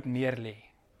lewe moet neerlê.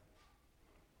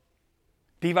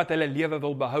 Die wat hulle lewe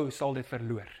wil behou, sal dit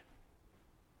verloor.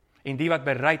 En die wat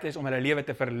bereid is om hulle lewe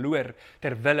te verloor,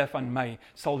 ter wille van my,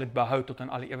 sal dit behou tot in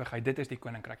alle ewigheid. Dit is die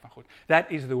koninkryk van God.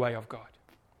 That is the way of God.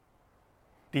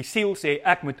 Die siel sê,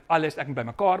 ek moet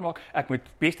bymekaar maak, ek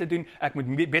moet beste doen, ek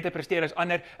moet beter presteer as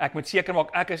ander, ek moet seker maak,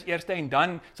 ek is eerste, en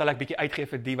dan sal ek bietjie uitgee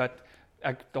vir die wat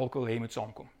ek dalk wil hê moet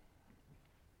saamkom.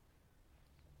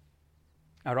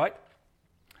 Alright?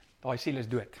 Daai siel is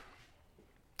dood.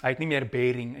 Hy het nie meer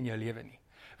bearing in jou lewe nie.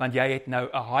 Want jy het nou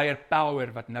 'n higher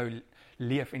power wat nou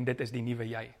leef, en dit is die nuwe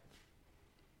jy.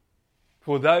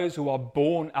 For those who are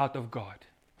born out of God.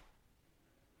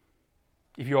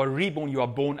 If you are reborn, you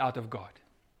are born out of God.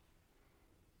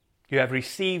 You have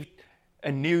received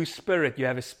a new spirit. You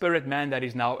have a spirit man that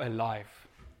is now alive.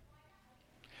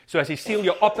 So as die siel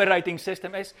jou operating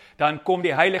system is, dan kom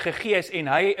die Heilige Gees en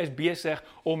hy is besig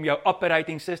om jou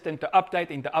operating system te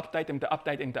update en te update en te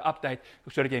update en te update,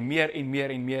 sodat jy meer en meer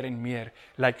en meer en meer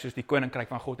lyk soos die koninkryk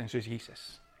van God en soos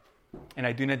Jesus. En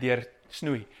hy doen dit deur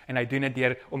snoei, en hy doen dit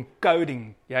deur om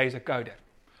coding, jy is 'n coder,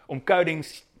 om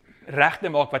codings reg te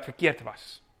maak wat verkeerd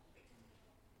was.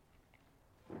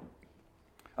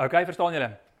 Okay, verstaan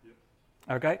julle?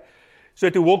 Okay? So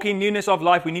to walk in newness of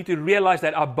life, we need to realize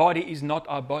that our body is not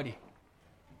our body.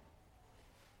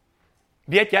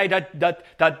 Weet jy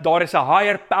dat daar is 'n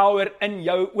higher power in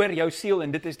jou, oor jou siel,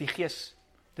 en dit is die Gees.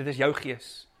 Dit is jou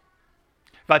Gees.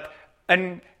 Wat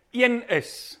in een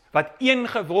is, wat een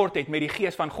geword het met die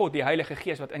Gees van God, die Heilige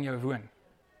Gees wat in jou woon.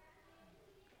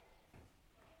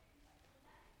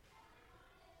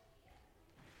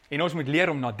 En ons moet leer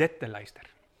om na dit te luister,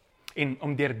 en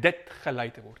om deur dit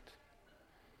gelei te word.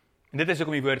 En dit is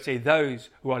hoekom die woord sê, those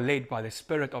who are led by the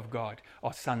Spirit of God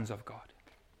are sons of God.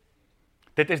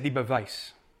 Dit is die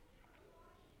bewys.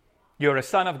 You're a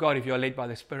son of God if you are led by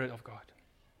the Spirit of God.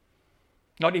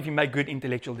 Not if you make good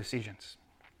intellectual decisions.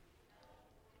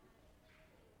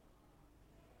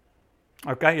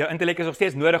 Okay, jou intellek is nog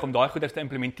steeds nodig om daai goeders te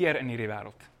implementeer in hierdie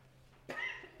wêreld.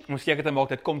 Om seker te maak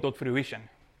dit kom tot fruition.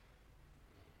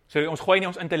 So ons gooi nie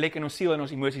ons intellek en ons siel en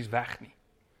ons emosies weg nie.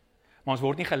 Maar ons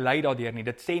word nie gelei daardeur nie.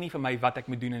 Dit sê nie vir my wat ek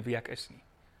moet doen en wie ek is nie.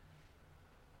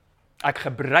 Ek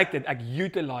gebruik dit, ek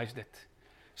utilize dit,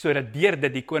 sodat deur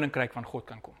dit die koninkryk van God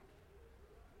kan kom.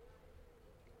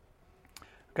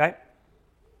 Okay?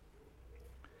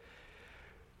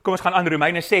 Kom ons gaan aan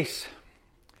Romeine 6.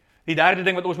 Die derde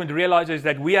ding wat ons moet realize is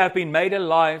that we have been made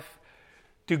alive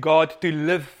to God, to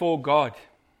live for God.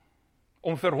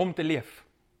 Om vir hom te leef.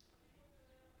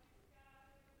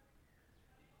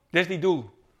 Dis die doel.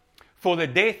 For the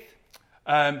death,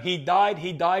 he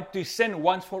died to sin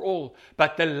once for all.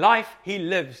 But the life he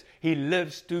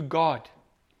lives to God.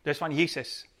 Dis van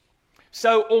Jesus.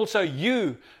 So also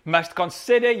you must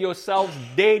consider yourselves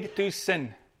dead to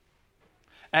sin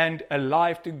and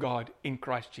alive to God in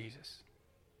Christ Jesus.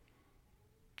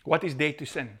 What is dead to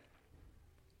sin?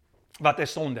 Wat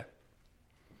is sonde?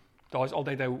 Daar is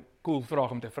altyd 'n cool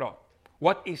vraag om te vra.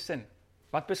 What is sin?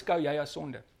 Wat beskou jy as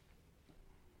sonde?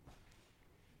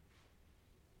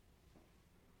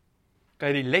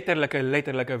 Kyk, die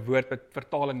letterlike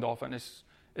woordvertaling daarvan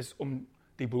is om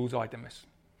die bullseye te mis.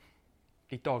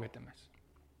 Die target te mis.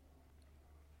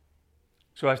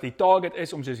 So as die target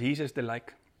is om soos Jesus te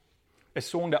lyk, is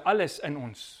sonde alles in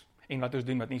ons en wat ons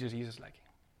doen wat nie soos Jesus lyk nie.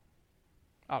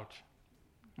 Ouch.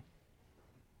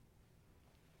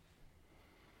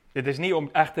 Dit is nie om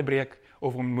eg te breek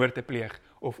of om moord te pleeg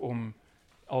of om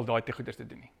al daai te goeders te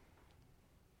doen nie.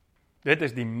 Dit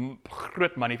is die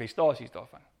groot manifestasies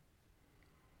daarvan.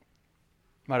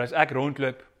 Maar as ek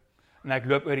rondloop en ek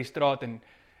loop oor die straat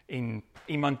en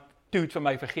iemand toet vir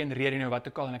my vir geen rede nie wat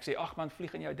ook al en ek sê ag man,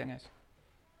 vlieg in jou ding is.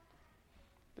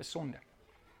 Dis sonde.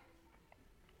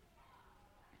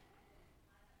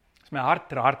 As my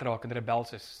hart raak en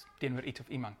rebels is teenoor iets of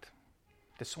iemand,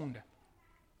 dis sonde.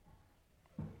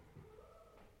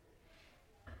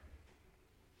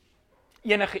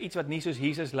 Enige iets wat nie soos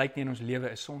Jesus lyk nie in ons lewe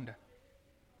is sonde.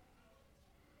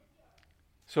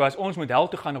 So as ons moet hel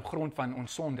toe gaan op grond van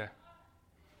ons sonde,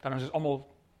 dan is ons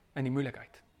almal in die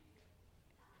moeilikheid.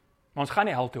 Maar ons gaan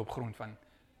nie hel toe op grond van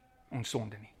ons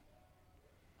sonde nie.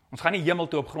 Ons gaan nie hemel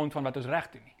toe op grond van wat ons reg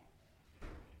doen nie.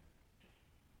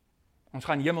 Ons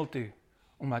gaan hemel toe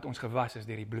omdat ons gewas is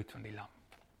deur die bloed van die lam.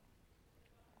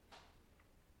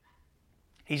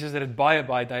 Jesus het dit baie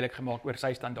duidelik gemaak oor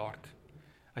sy standaard.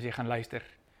 As jy gaan luister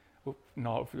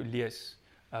of lees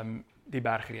die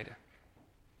bergrede.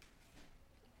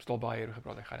 Stel baie oor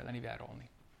gepraat, ek gaan dit nie weer herhaal nie.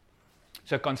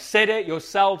 So consider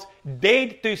yourselves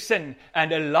dead to sin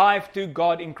and alive to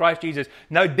God in Christ Jesus.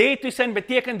 Nou dead to sin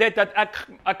beteken dit dat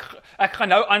ek gaan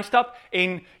nou aanstap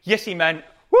en jessie man,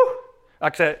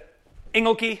 ek's 'n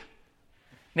engeltjie.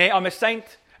 Nee, I'm a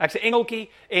saint. Ek's 'n engeltjie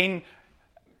en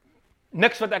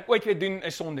niks wat ek ooit weer doen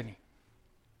is sonde nie.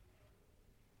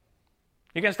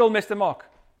 You can still miss the mark.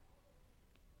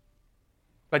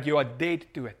 But you are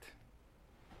dead to it.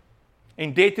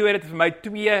 En dead to it het vir my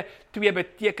twee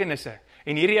betekenisse.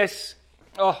 En hierdie is,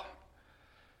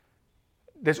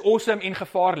 dis awesome en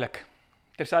gevaarlik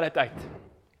terselfdertyd.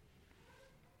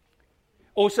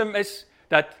 Awesome is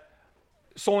dat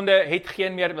sonde het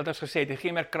geen meer, wat ons gesê het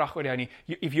geen meer krag oor jou nie.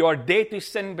 If you are dead to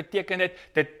sin, beteken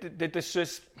dit is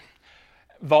soos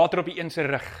water op die een se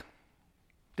rug.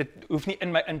 Dit hoef nie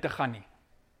in my in te gaan nie.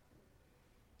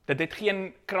 Dit het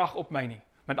geen krag op my nie.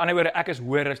 Met ander woorde, ek is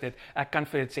hoër as dit. Ek kan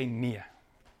vir dit sê nee.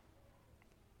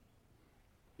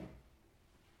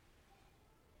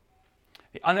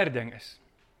 Die ander ding is,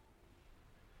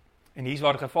 en hier's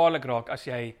waar het gevaarlik raak as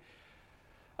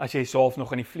jy self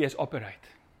nog in die vlees operate.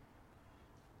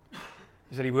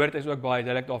 Dus die woord is ook baie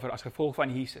duidelik daarvoor as gevolg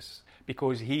van Jesus.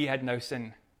 Because he had no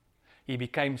sin. He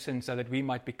became sin so that we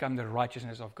might become the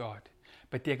righteousness of God.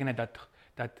 Beteken dit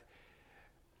dat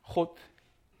God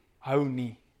hou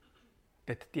nie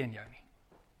dit teen jou nie.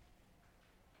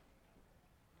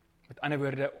 Met ander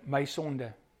woorde, my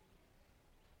sonde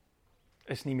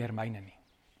is nie meer myne nie.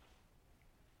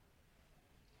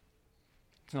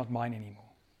 It's not mine anymore.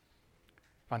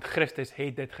 Want Christus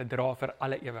het dit gedra vir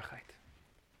alle ewigheid.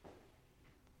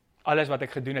 Alles wat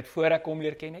ek gedoen het voor ek hom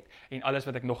leer ken het, en alles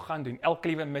wat ek nog gaan doen, elke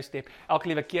liewe misstep, elke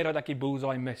liewe keer wat ek die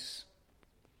bullseye mis,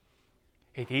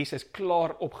 het Jesus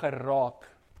klaar opgeraap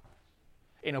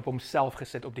en op homself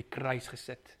gesit, op die kruis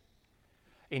gesit,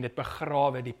 en dit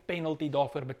begrawe, die penalty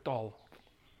daarvoor betaal.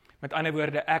 Met ander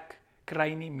woorde, ek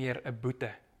kry nie meer 'n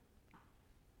boete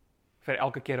vir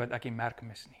elke keer wat ek die merk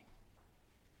mis nie.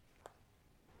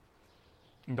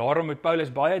 En daarom moet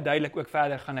Paulus baie duidelik ook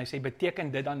verder gaan. Hy sê,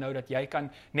 beteken dit dan nou dat jy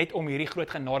kan, net om hierdie groot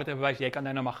genade te bewys, jy kan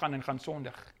nou maar gaan en gaan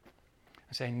sondig?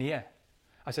 Hy sê, nee,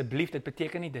 asseblief, dit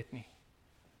beteken nie dit nie.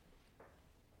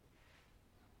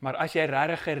 Maar as jy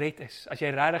regtig gered is, as jy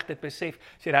regtig dit besef,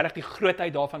 as jy regtig die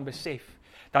grootheid daarvan besef,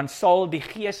 dan sal die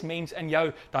geesmens in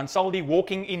jou, dan sal die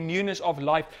walking in newness of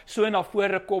life so na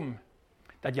vore kom,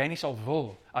 dat jy nie sal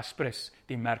wil as prins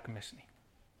die merk mis nie.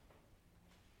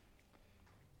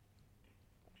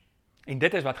 En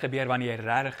dit is wat gebeur wanneer jy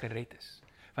regtig gered is,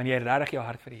 wanneer jy regtig jou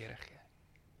hart vir die Here gee.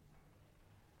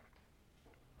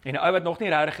 En 'n ou wat nog nie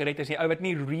regtig gered is nie, 'n ou wat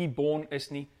nie reborn is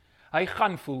nie, hy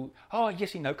gaan voel,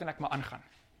 Jessie, nou kan ek maar aangaan.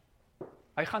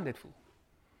 Hy gaan dit voel.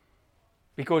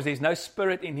 Because there's no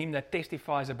spirit in him that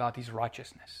testifies about his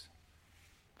righteousness.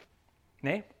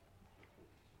 Nee?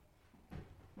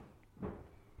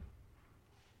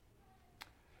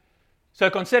 So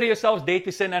consider yourselves dead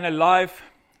to sin and alive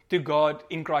to God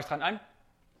in Christ. Gaan aan.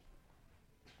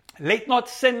 Let not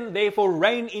sin therefore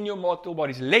reign in your mortal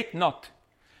bodies. Let not.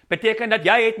 Beteken dat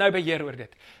jy het nou beheer oor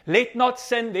dit. Let not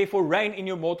sin therefore reign in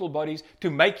your mortal bodies to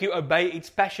make you obey its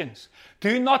passions.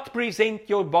 Do not present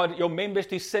your members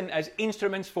to sin as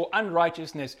instruments for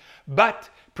unrighteousness, but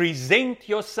present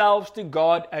yourselves to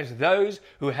God as those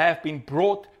who have been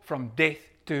brought from death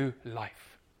to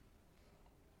life.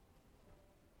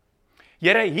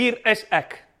 Here, hier is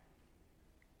ek.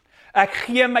 Ek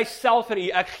gee myself vir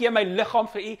u, ek gee my liggaam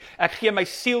vir u, ek gee my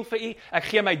siel vir u, ek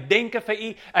gee my denke vir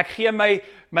u, ek gee my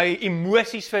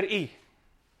emosies vir u.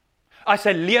 As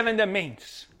 'n lewende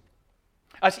mens,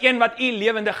 as een wat u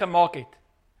lewendig gemaak het,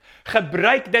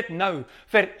 gebruik dit nou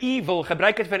vir u wil,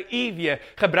 gebruik dit vir u weë,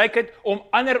 gebruik dit om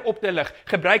ander op te lig,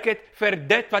 gebruik dit vir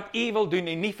dit wat u wil doen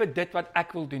en nie vir dit wat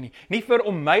ek wil doen nie. Nie vir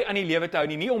om my aan die lewe te hou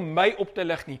nie, nie om my op te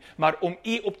lig nie, maar om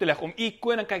u op te lig, om u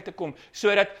koninkryk te kom,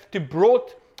 sodat to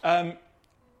brought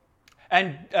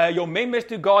your members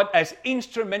to God as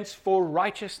instruments for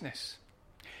righteousness.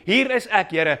 Hier is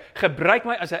ek, Here, gebruik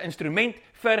my as 'n instrument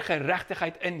vir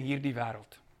geregtigheid in hierdie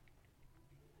wêreld.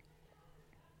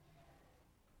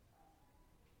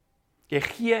 Jy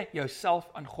gee jouself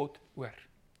aan God oor.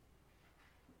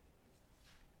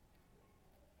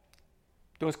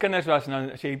 Toe ons kinders was,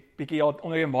 nou as jy bietjie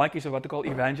onder jou maatjies of wat ook al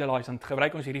evangelize, dan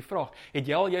gebruik ons hierdie vraag: het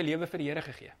jy al jou lewe vir die Here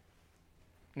gegee?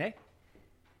 Nee?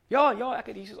 Ja, ek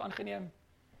het Jesus aangeneem.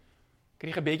 Ek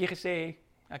het die gebedjie gesê,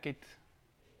 ek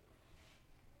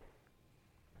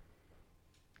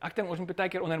dink ons moet baie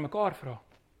keer onder mekaar vra.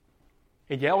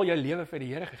 Het jy al jou lewe vir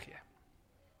die Here gegee?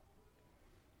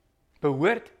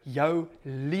 Behoort jou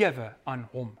lewe aan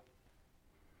hom?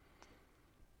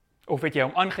 Of het jy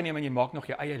hom aangeneem en jy maak nog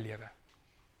jou eie lewe?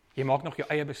 Jy maak nog jou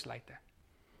eie besluite.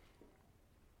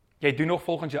 Jy doen nog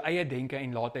volgens jou eie denke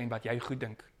en late en wat jy goed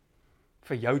dink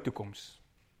vir jou toekoms,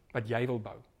 wat jy wil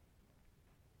bou.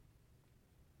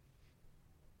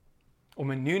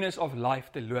 Om 'n newness of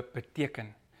life te loop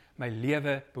beteken, my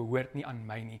lewe behoort nie aan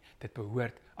my nie, dit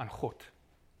behoort aan God.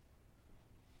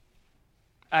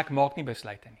 Ek maak nie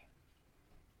besluite nie.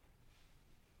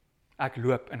 Ek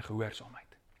loop in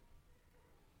gehoorsaamheid.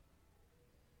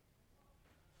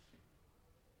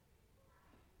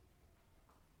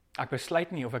 Ek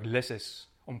besluit nie of ek lus is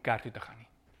om kerk toe te gaan nie.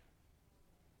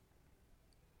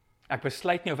 Ek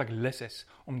besluit nie of ek lus is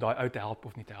om daai ou te help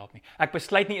of nie te help nie. Ek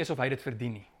besluit nie eens of hy dit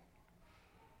verdien nie.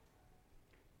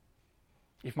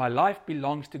 If my life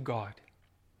belongs to God,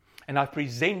 and I've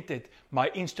presented my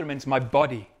instruments, my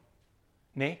body,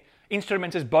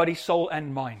 instruments is body, soul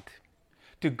and mind,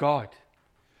 to God,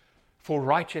 for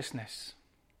righteousness,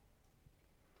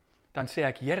 dan sê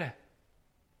ek, Here,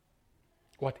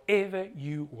 whatever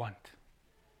you want.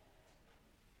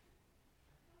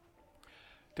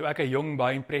 Toe ek 'n jong,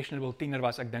 baie impressionable tiener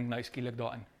was, ek dink nou skielik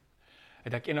daarin,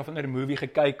 het ek een of ander movie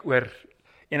gekyk oor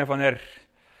een of ander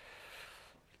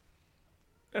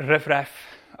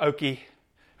riffraff oukie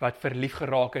wat verlief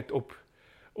geraak het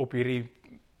op hierdie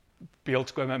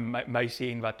beeldskome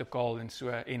meisie en wat ook al en so,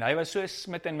 en hy was so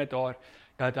smitten met haar,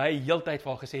 dat hy heeltyd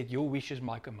vir haar gesê het, your wish is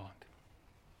my command.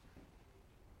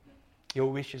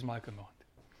 Your wish is my command.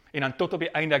 En dan tot op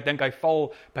die einde, ek dink hy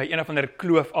val by een of ander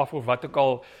kloof af of wat ook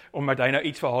al, omdat hy nou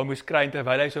iets vir haar moes kry, en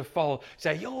terwyl hy so val, sê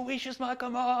hy, your wish is my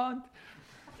command.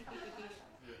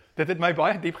 Dit het my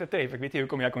baie diep getref. Ek weet nie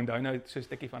hoekom jy kon onthou nou so 'n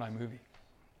stukkie van daai movie.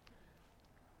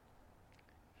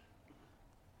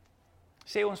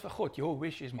 Sê ons vir God, your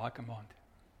wish is my command.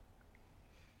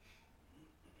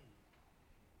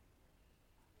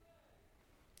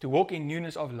 To walk in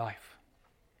newness of life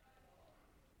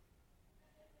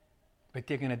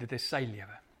beteken dat dit is sy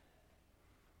lewe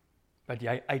wat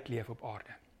jy uitleef op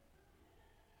aarde.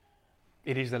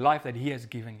 It is the life that he has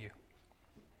given you.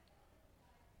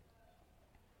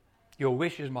 Your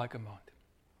wish is my command.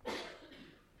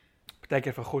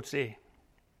 Partykeer vir God sê,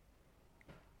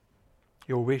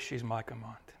 your wish is my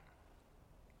command.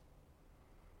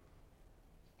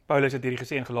 Paulus het hierdie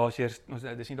gesê in Galasiërs,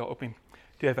 dis nie daarop nie,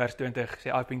 2 vers 20,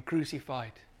 sê, I've been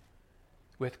crucified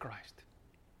with Christ.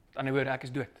 Met ander woorde, ek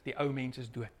is dood, die ou mens is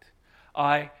dood.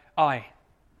 I,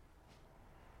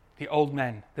 the old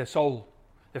man, the soul,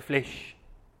 the flesh,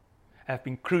 have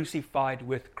been crucified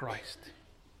with Christ.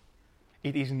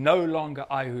 It is no longer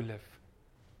I who live,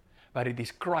 but it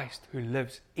is Christ who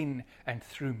lives in and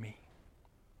through me.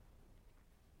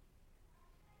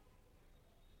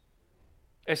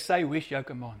 Is sy wish jou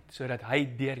command, sodat hy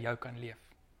deur jou kan leef?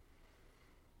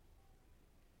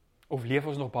 Of leef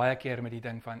ons nog baie keer met die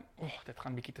ding van, dit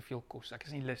gaan bietjie te veel kos, ek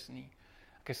is nie lus nie,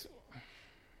 ek is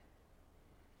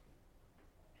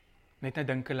net nou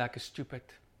dink hulle ek is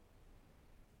stupid,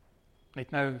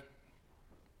 net nou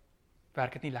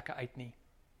werk dit nie lekker uit nie.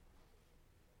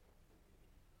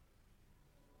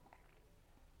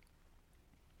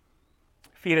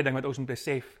 Vierde ding wat ons moet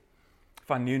besef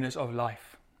van newness of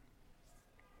life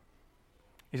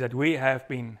is that we have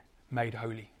been made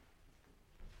holy.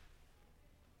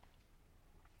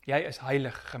 Jy is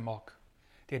heilig gemaak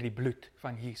deur die bloed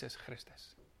van Jesus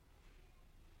Christus.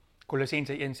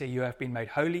 Kolossense 1 sê, you have been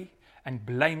made holy and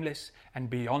blameless and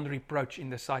beyond reproach in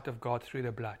the sight of God through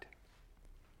the blood.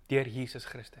 Deur Jesus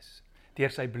Christus,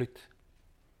 deur sy bloed.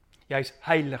 Jy is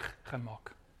heilig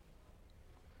gemaak.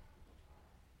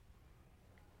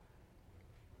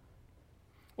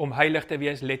 Om heilig te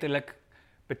wees letterlik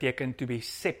beteken to be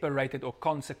separated or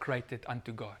consecrated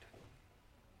unto God.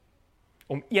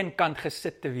 Om een kant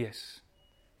gesit te wees.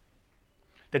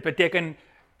 Dit beteken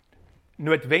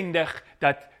noodwendig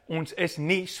dat ons is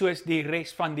nie soos die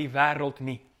res van die wêreld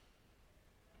nie.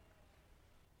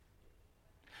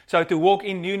 So to walk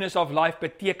in newness of life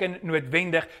beteken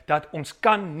noodwendig dat ons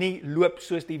kan nie loop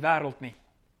soos die wêreld nie.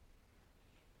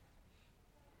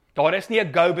 Daar is nie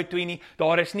 'n go-between nie,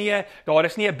 daar is nie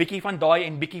 'n bietjie van daai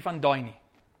en bietjie van daai nie.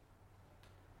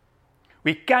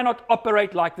 We cannot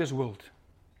operate like this world.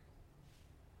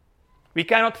 We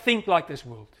cannot think like this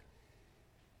world.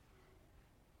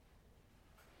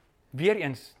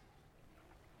 Weereens,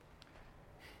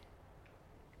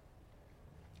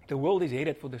 the world is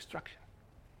headed for destruction.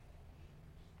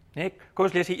 Nee, kom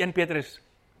ons lees hier 1 Petrus.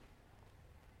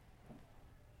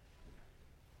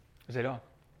 Is dit daar?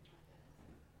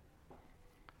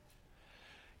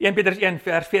 1 Petrus 1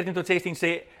 vers 14 tot 16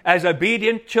 sê, as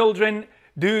obedient children,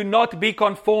 do not be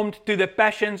conformed to the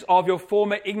passions of your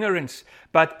former ignorance,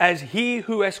 but as he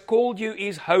who has called you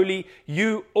is holy,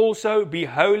 you also be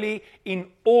holy in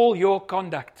all your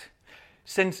conduct.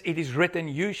 Since it is written,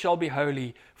 you shall be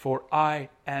holy, for I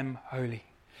am holy.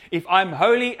 If I'm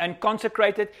holy and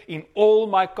consecrated in all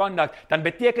my conduct, dan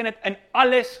beteken dit in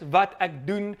alles wat ek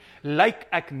doen, lyk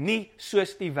ek nie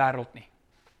soos die wêreld nie.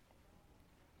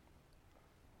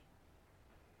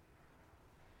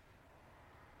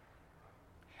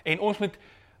 En ons moet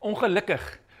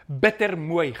ongelukkig bitter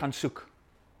mooi gaan soek,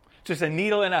 soos 'n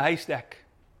needle in 'n haystack,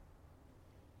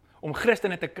 om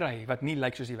Christene te kry wat nie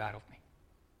lyk soos die wêreld nie.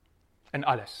 In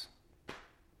alles.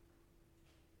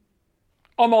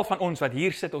 Almal van ons wat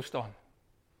hier sit of staan,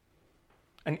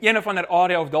 in een of ander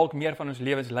area of dalk meer van ons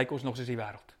lewens lyk ons nog soos die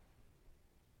wêreld.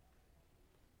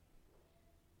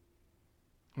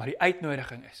 Maar die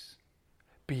uitnodiging is,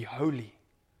 be holy.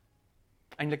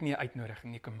 Eintlik nie 'n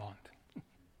uitnodiging, nie 'n command.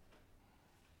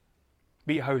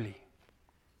 Be holy.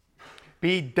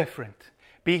 Be different.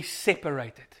 Be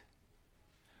separated.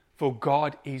 For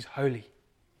God is holy.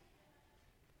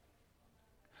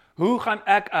 Hoe gaan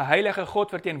ek 'n heilige God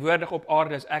verteenwoordig op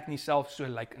aarde as ek nie self so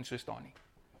lyk en so staan nie?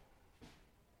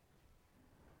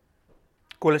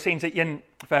 Kolossense 1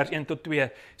 vers 1 tot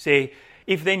 2 sê,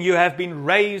 if then you have been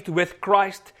raised with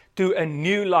Christ to a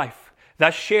new life,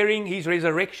 thus sharing his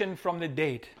resurrection from the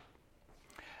dead,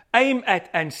 aim at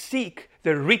and seek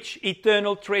the rich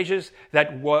eternal treasures that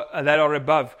are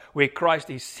above, where Christ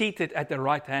is seated at the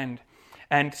right hand.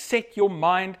 And set your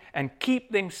mind and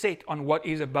keep them set on what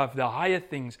is above, the higher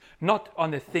things, not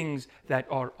on the things that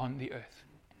are on the earth.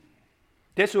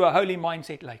 Dis hoe 'n holy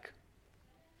mindset lyk.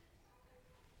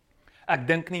 Ek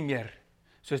dink nie meer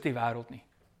soos die wêreld nie.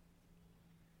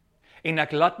 En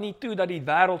ek laat nie toe dat die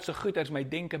wêreld se goeders my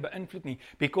denke beïnvloed nie,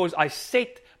 because I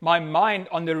set my mind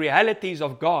on the realities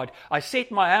of God. I set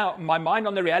my mind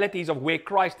on the realities of where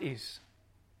Christ is.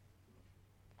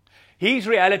 His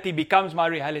reality becomes my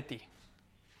reality.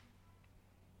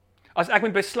 As ek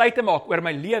moet besluite maak oor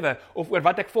my lewe, of oor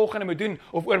wat ek volgende moet doen,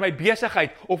 of oor my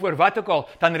besigheid, of oor wat ook al,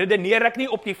 dan redeneer ek nie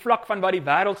op die vlak van wat die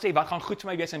wêreld sê, wat gaan goed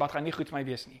vir my wees en wat gaan nie goed vir my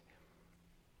wees nie.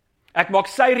 Ek maak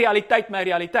sy realiteit my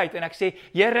realiteit, en ek sê,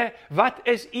 Here, wat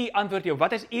is u antwoord hierop?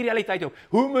 Wat is u realiteit hierop?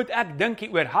 Hoe moet ek dink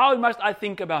hieroor? How must I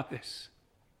think about this?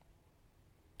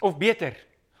 Of beter,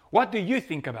 what do you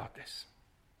think about this?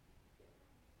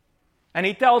 And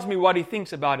he tells me what he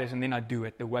thinks about this, and then I do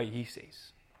it the way he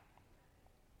says.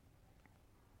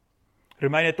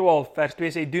 Romeine 12 vers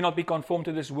 2 sê, do not be conformed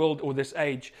to this world or this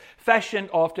age, fashioned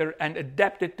after and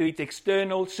adapted to its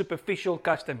external, superficial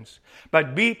customs,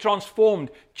 but be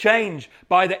transformed, changed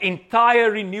by the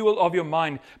entire renewal of your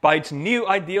mind, by its new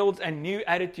ideals and new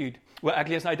attitude. Well, ek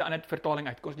lees nou uit 'n ander vertaling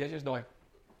uit. Kom, lees eens daai.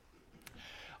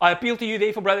 I appeal to you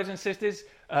therefore, brothers and sisters,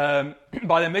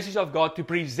 by the message of God, to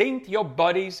present your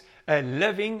bodies a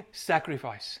living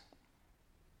sacrifice.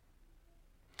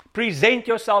 Present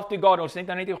yourself to God. Ons het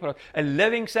nou net hier gepraat. A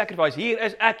living sacrifice. Hier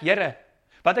is ek, Here.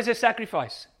 Wat is 'n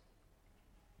sacrifice?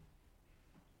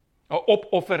 'n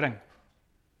opoffering.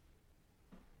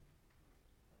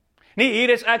 Nie hier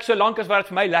is ek solank as wat dit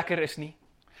vir my lekker is nie.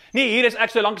 Nie hier is ek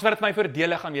solank as wat dit vir my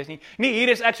voordelig gaan wees nie. Nie hier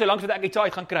is ek solank as wat ek iets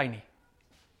uit gaan kry nie.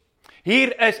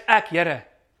 Hier is ek, Here.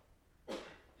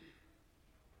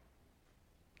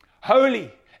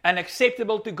 Holy and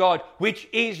acceptable to God, which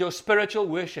is your spiritual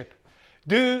worship.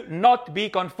 Do not be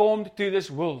conformed to this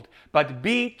world, but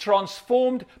be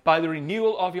transformed by the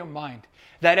renewal of your mind,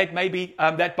 that it may be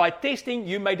that by testing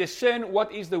you may discern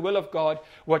what is the will of God,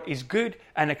 what is good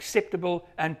and acceptable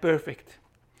and perfect.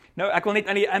 Nou, ek wil net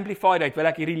in die Amplified uit, wil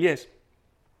ek hierdie lees.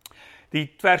 Die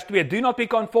vers 2, do not be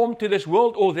conformed to this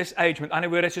world or this age, met ander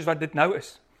woorde soos wat dit nou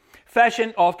is.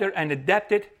 Fashioned after and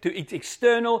adapted to its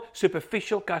external,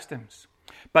 superficial customs,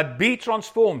 but be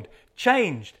transformed,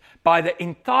 changed by the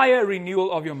entire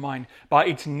renewal of your mind, by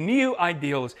its new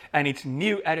ideals and its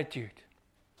new attitude.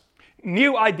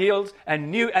 New ideals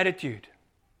and new attitude.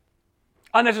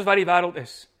 Anders as wat die wêreld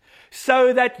is.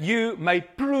 So that you may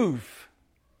prove.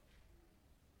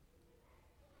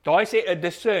 Daai sê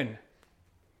discern.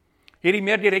 Hierdie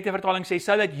meer direkte vertaling sê,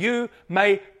 so that you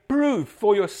may prove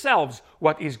for yourselves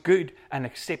what is good and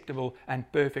acceptable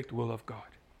and perfect will of God.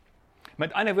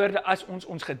 Met ander woorde, as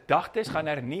ons gedagtes gaan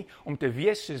hernie om te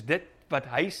wees soos dit wat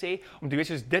hy sê, om te wees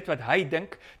soos dit wat hy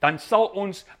dink, dan sal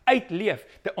ons uitleef.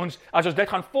 As ons dit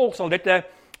gaan volg, sal dit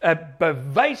 'n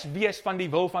bewys wees van die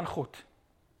wil van God.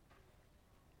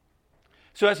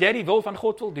 So as jy die wil van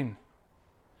God wil doen,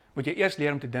 moet jy eers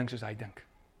leer om te dink soos hy dink.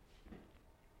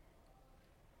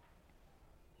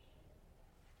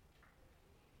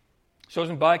 So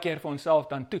ons baie keer vir onsself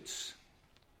dan toets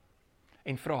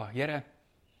en vra, Here,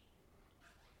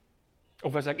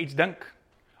 of as ek iets dink,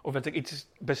 of as ek iets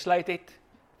besluit het,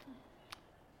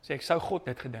 sê ek, sou God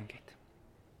dit gedink het?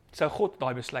 Sou God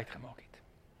daai besluit gemaak het?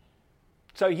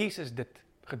 Sou Jesus dit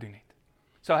gedoen het?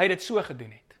 Sou hy dit so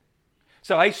gedoen het?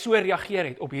 Sou hy so reageer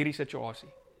het op hierdie situasie?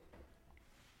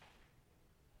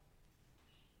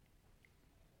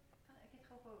 Ek het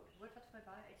gou 'n woord wat vir my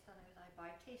baie uitstaan, is daai by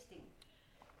testing.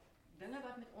 Dinge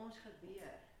wat met ons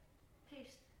gebeur,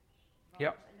 test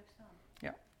waar ons eintlik staan.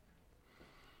 Ja.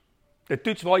 Dit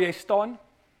toets waar jy staan,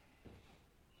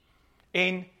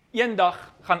 en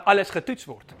eendag gaan alles getoets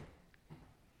word.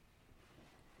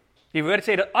 Die woord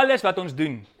sê dat alles wat ons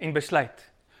doen en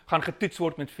besluit, gaan getoets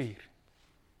word met vuur.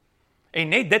 En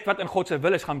net dit wat in God se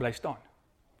wil is, gaan bly staan.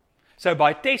 So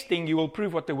by testing, you will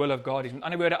prove what the will of God is. Met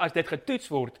ander woorde, as dit getoets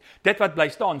word, dit wat bly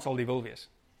staan, sal die wil wees.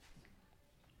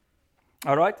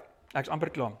 Alright, ek is amper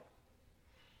klaar.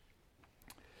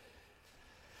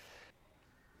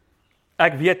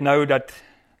 Ek weet nou dat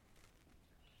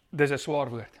dis 'n swaar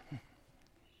woord.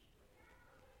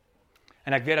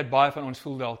 En ek weet dat baie van ons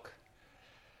voel dalk,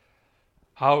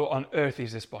 how on earth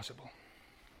is this possible?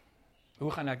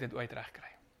 Hoe gaan ek dit ooit regkry?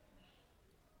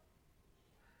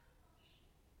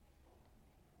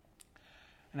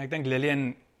 En ek dink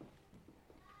Lillian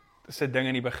se ding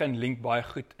in die begin link baie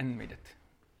goed in met dit.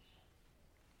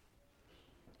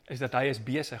 Is dat hy is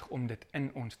besig om dit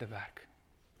in ons te werk.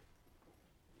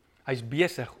 Hy is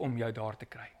besig om jou daar te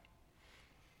kry.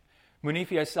 Moenie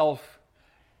vir jouself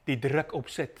die druk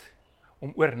opsit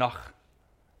om oornag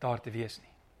daar te wees nie.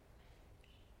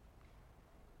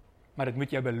 Maar dit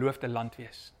moet jou beloofde land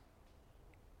wees.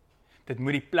 Dit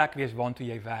moet die plek wees waartoe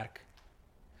jy werk.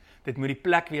 Dit moet die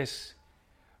plek wees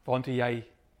waartoe jy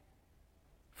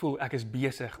voel ek is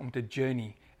besig om te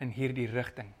journey in hierdie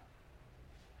rigting.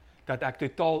 Dat ek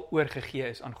totaal oorgegee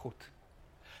is aan God.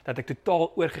 Dat ek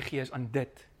totaal oorgegee is aan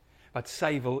dit wat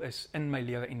sy wil is in my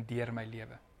lewe en deur my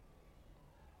lewe.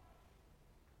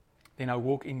 Then I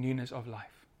walk in newness of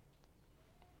life.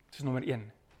 Dit is nommer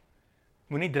 1.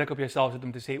 Moenie druk op jouself sit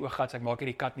om te sê, o God, ek maak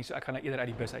hierdie kat nie, so ek gaan nou eerder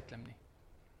uit die bus uitklim nie.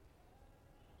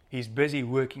 He's busy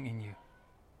working in you.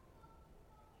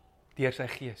 Deur sy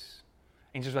gees.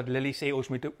 En soos wat Lily sê, ons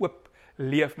moet oop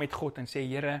leef met God en sê,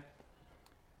 Here,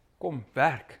 kom,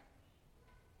 werk.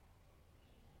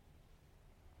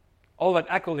 Al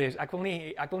wat ek wil hê is, ek wil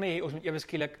nie hê ons moet ewe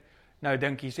skielik nou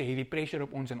dink hier's 'n heavy pressure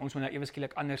op ons en ons moet nou ewe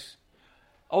skielik anders.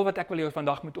 Al wat ek wil hê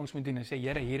vandag moet ons moet doen is sê,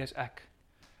 Here, hier is ek.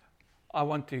 I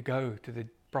want to go to the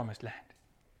promised land.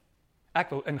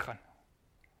 Ek wil ingaan.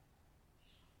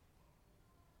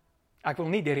 Ek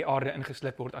wil nie deur die aarde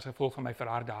ingeslip word as gevolg van my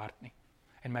verharde hart nie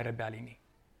en my rebellie nie.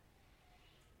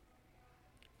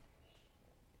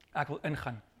 Ek wil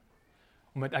ingaan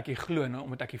omdat ek U glo en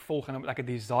omdat ek U volg en omdat ek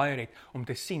 'n desire het om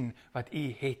te sien wat U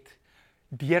het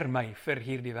deur my vir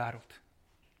hierdie wêreld.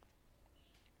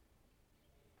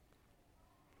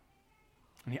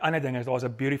 En die ander ding is, daar's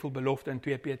 'n beautiful belofte in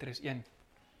 2 Petrus 1,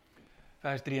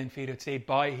 vers 3 en 4, dit sê,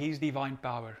 by His divine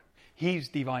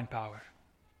power,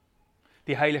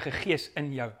 die Heilige Gees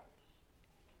in jou,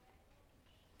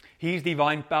 His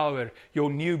divine power,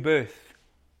 your new birth,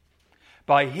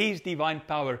 by His divine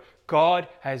power, God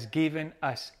has given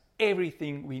us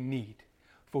everything we need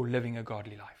for living a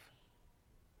godly life.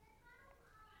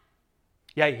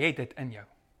 Jy het dit in jou.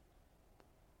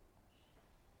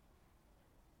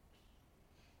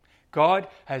 God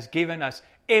has given us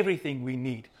everything we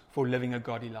need for living a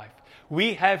godly life.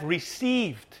 We have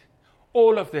received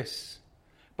all of this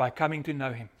by coming to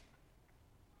know Him.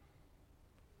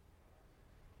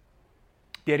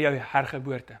 Deur jou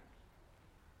hergeboorte.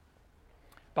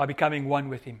 By becoming one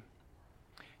with Him.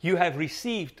 You have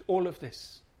received all of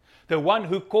this. The one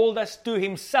who called us to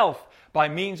Himself by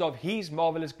means of His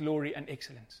marvelous glory and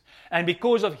excellence. And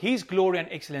because of His glory and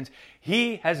excellence,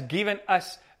 He has given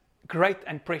us great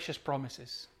and precious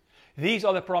promises. These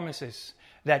are the promises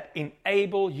that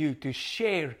enable you to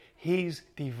share His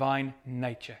divine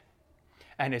nature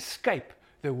and escape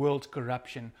the world's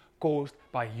corruption caused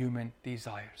by human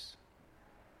desires.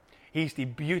 He's the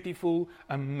beautiful,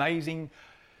 amazing,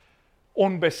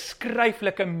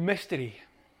 onbeskryflike mystery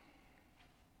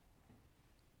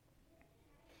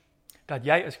dat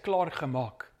jy is klaar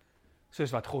gemaak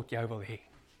soos wat God jou wil hê.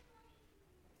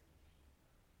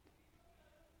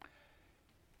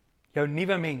 Jou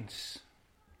nuwe mens,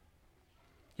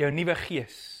 jou nuwe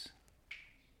gees,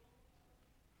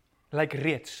 lyk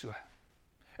reeds so,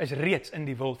 is reeds in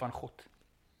die wil van God.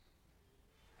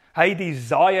 Hy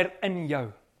desire in jou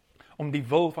om die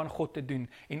wil van God te doen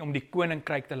en om die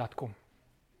koninkryk te laat kom.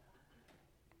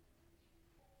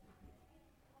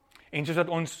 En soos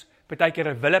wat ons baie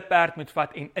keer 'n willeperd moet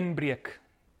vat en inbreek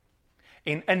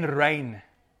en inrein,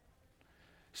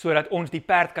 sodat ons die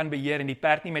perd kan beheer en die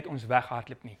perd nie met ons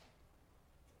weghardloop nie.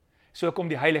 So kom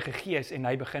die Heilige Gees en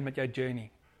hy begin met jou journey.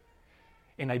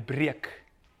 En hy breek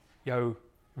jou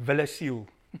wille siel.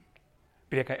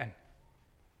 Breek hy in.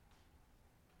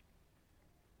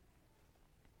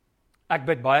 Ek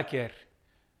bid baie keer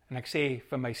en ek sê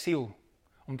vir my siel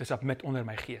om te submit onder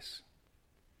my gees.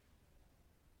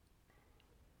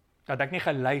 Dat ek nie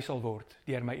gelei sal word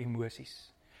deur my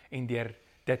emosies en deur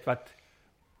dit wat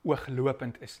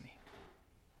ooglopend is nie.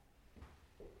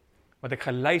 Wat ek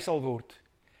gelei sal word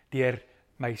deur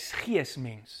my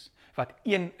geesmens, wat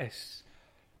een is.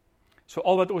 So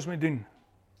al wat ons moet doen,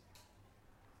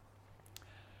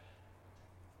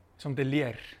 is om te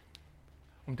leer,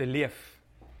 om te leef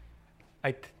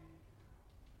uit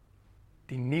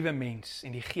die nuwe mens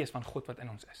en die gees van God wat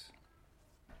in ons is.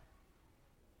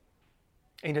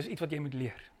 En dis iets wat jy moet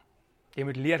leer. Jy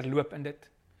moet leer loop in dit,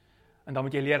 en dan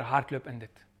moet jy leer hardloop in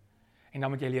dit, en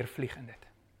dan moet jy leer vlieg in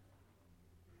dit.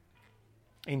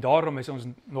 En daarom is ons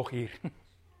nog hier.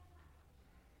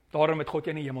 Daarom het God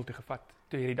jou in die hemel toe gevat,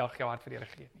 toe jy die dag jou hart vir die Here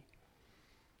gegee het nie.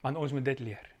 Want ons moet dit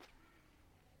leer.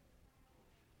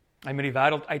 Hy moet die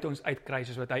wêreld uit ons uitkry,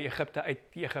 soos wat hy Egipte uit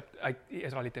die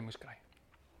Israeliete moes kry.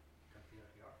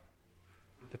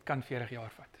 Dit kan 40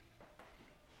 jaar vat.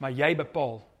 Maar jy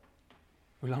bepaal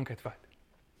hoe lank dit vat.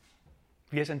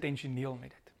 Wees intentioneel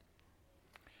met dit.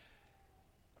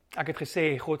 Ek het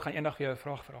gesê, God gaan eendag vir jou 'n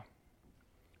vraag vra.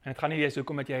 En dit gaan nie wees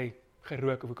hoekom het jy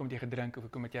gerook, of hoekom het jy gedrink, of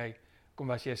hoekom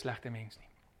was jy 'n slegte mens nie.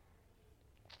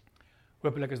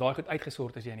 Hoopelik is daai goed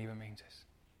uitgesort as jy 'n nuwe mens is.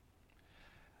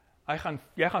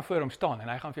 Jy gaan voor hom staan en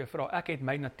hy gaan vir jou vra, ek het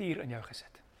my natuur in jou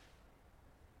gesit.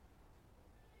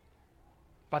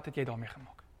 Wat het jy daarmee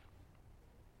gemaak?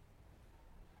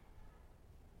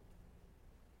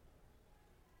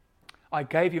 I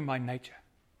gave you my nature.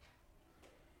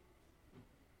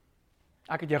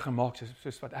 Ek het jou gemaak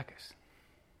soos wat ek is.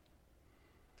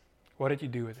 What did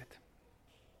you do with it?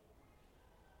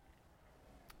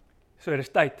 So, dit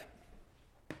is tyd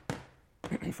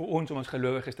vir ons om ons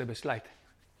gelowiges te besluit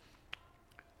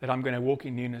that I'm going to walk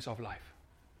in newness of life.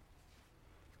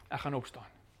 Ek gaan opstaan.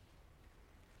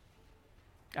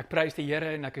 Ek prys die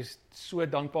Here en ek is so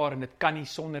dankbaar en dit kan nie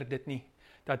sonder dit nie,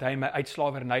 dat hy my uit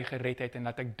slawerny gered het en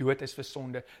dat ek dood is vir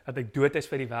sonde, dat ek dood is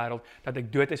vir die wêreld, dat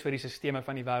ek dood is vir die sisteme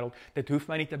van die wêreld. Dit hoef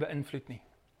my nie te beïnvloed nie.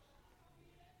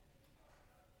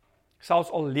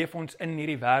 Selfs al leef ons in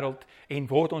hierdie wêreld en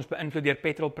word ons beïnvloed deur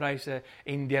petrolpryse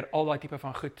en deur al daai tipe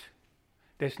van goed.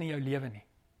 Dis nie jou lewe nie.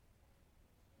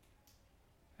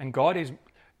 And God is,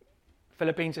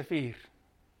 Filippense 4,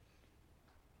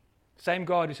 same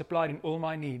God who supplied in all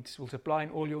my needs will supply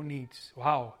in all your needs.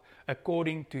 Wow,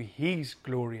 according to His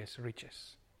glorious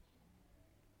riches.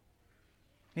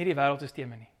 Nie die wêreldstelsel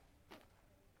nie.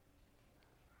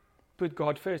 Put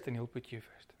God first and He'll put you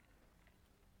first.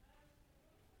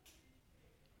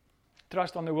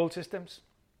 Trust on the world systems.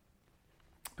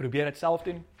 Probeer dit self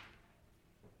doen.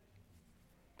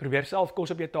 Probeer self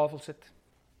kos op jou tafel sit.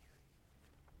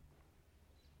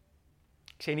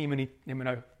 Ek sê nie, neem my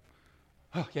nou,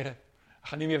 Here, ek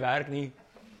gaan nie meer werk nie.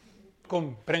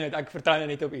 Kom, bring dit, ek vertrou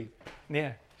net op U.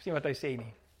 Nee, dis nie wat hy sê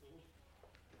nie.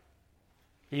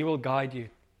 He will guide you.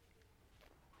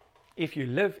 If you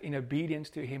live in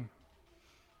obedience to Him,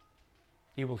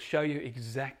 He will show you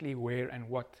exactly where and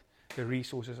what the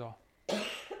resources are.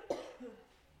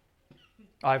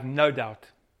 I have no doubt.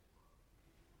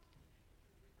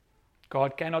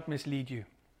 God cannot mislead you.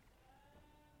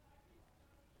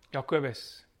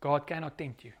 Jacobus, God cannot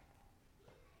tempt you.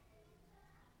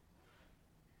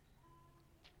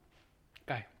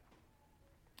 Okay.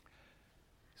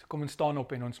 So kom ons staan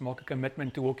op en ons maak 'n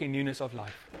commitment to walk in newness of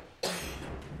life.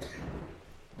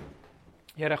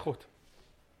 Here God,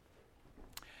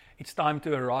 it's time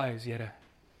to arise, Here.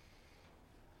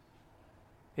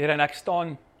 Here, en ek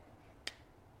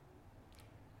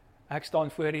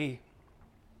staan voor U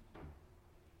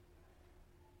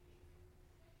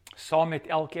saam met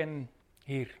elkeen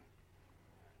hier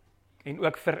en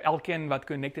ook vir elkeen wat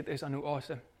connected is aan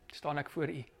Oase, staan ek voor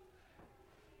U.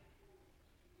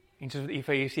 En soos wat U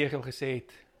vir Jesegiel gesê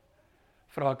het,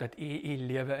 vra ek dat U U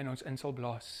lewe in ons in sal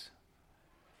blaas.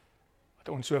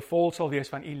 Dat ons so vol sal wees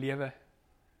van U lewe.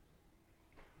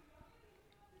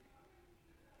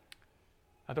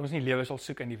 Dat ons nie lewe sal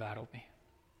soek in die wêreld nie.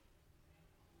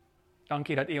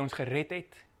 Dankie dat U ons gered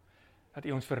het, dat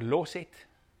U ons verlos het,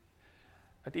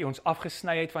 dat U ons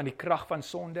afgesny het van die krag van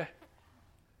sonde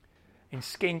en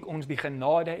skenk ons die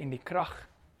genade en die krag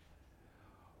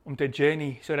om te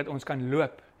journey sodat ons kan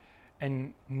loop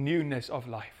in newness of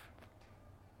life.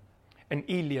 In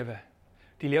U lewe,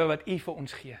 die lewe wat U vir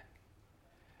ons gee.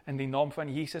 In die naam van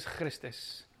Jesus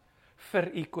Christus vir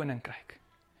U koninkryk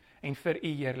en vir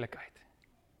U heerlikheid.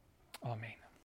 Amen.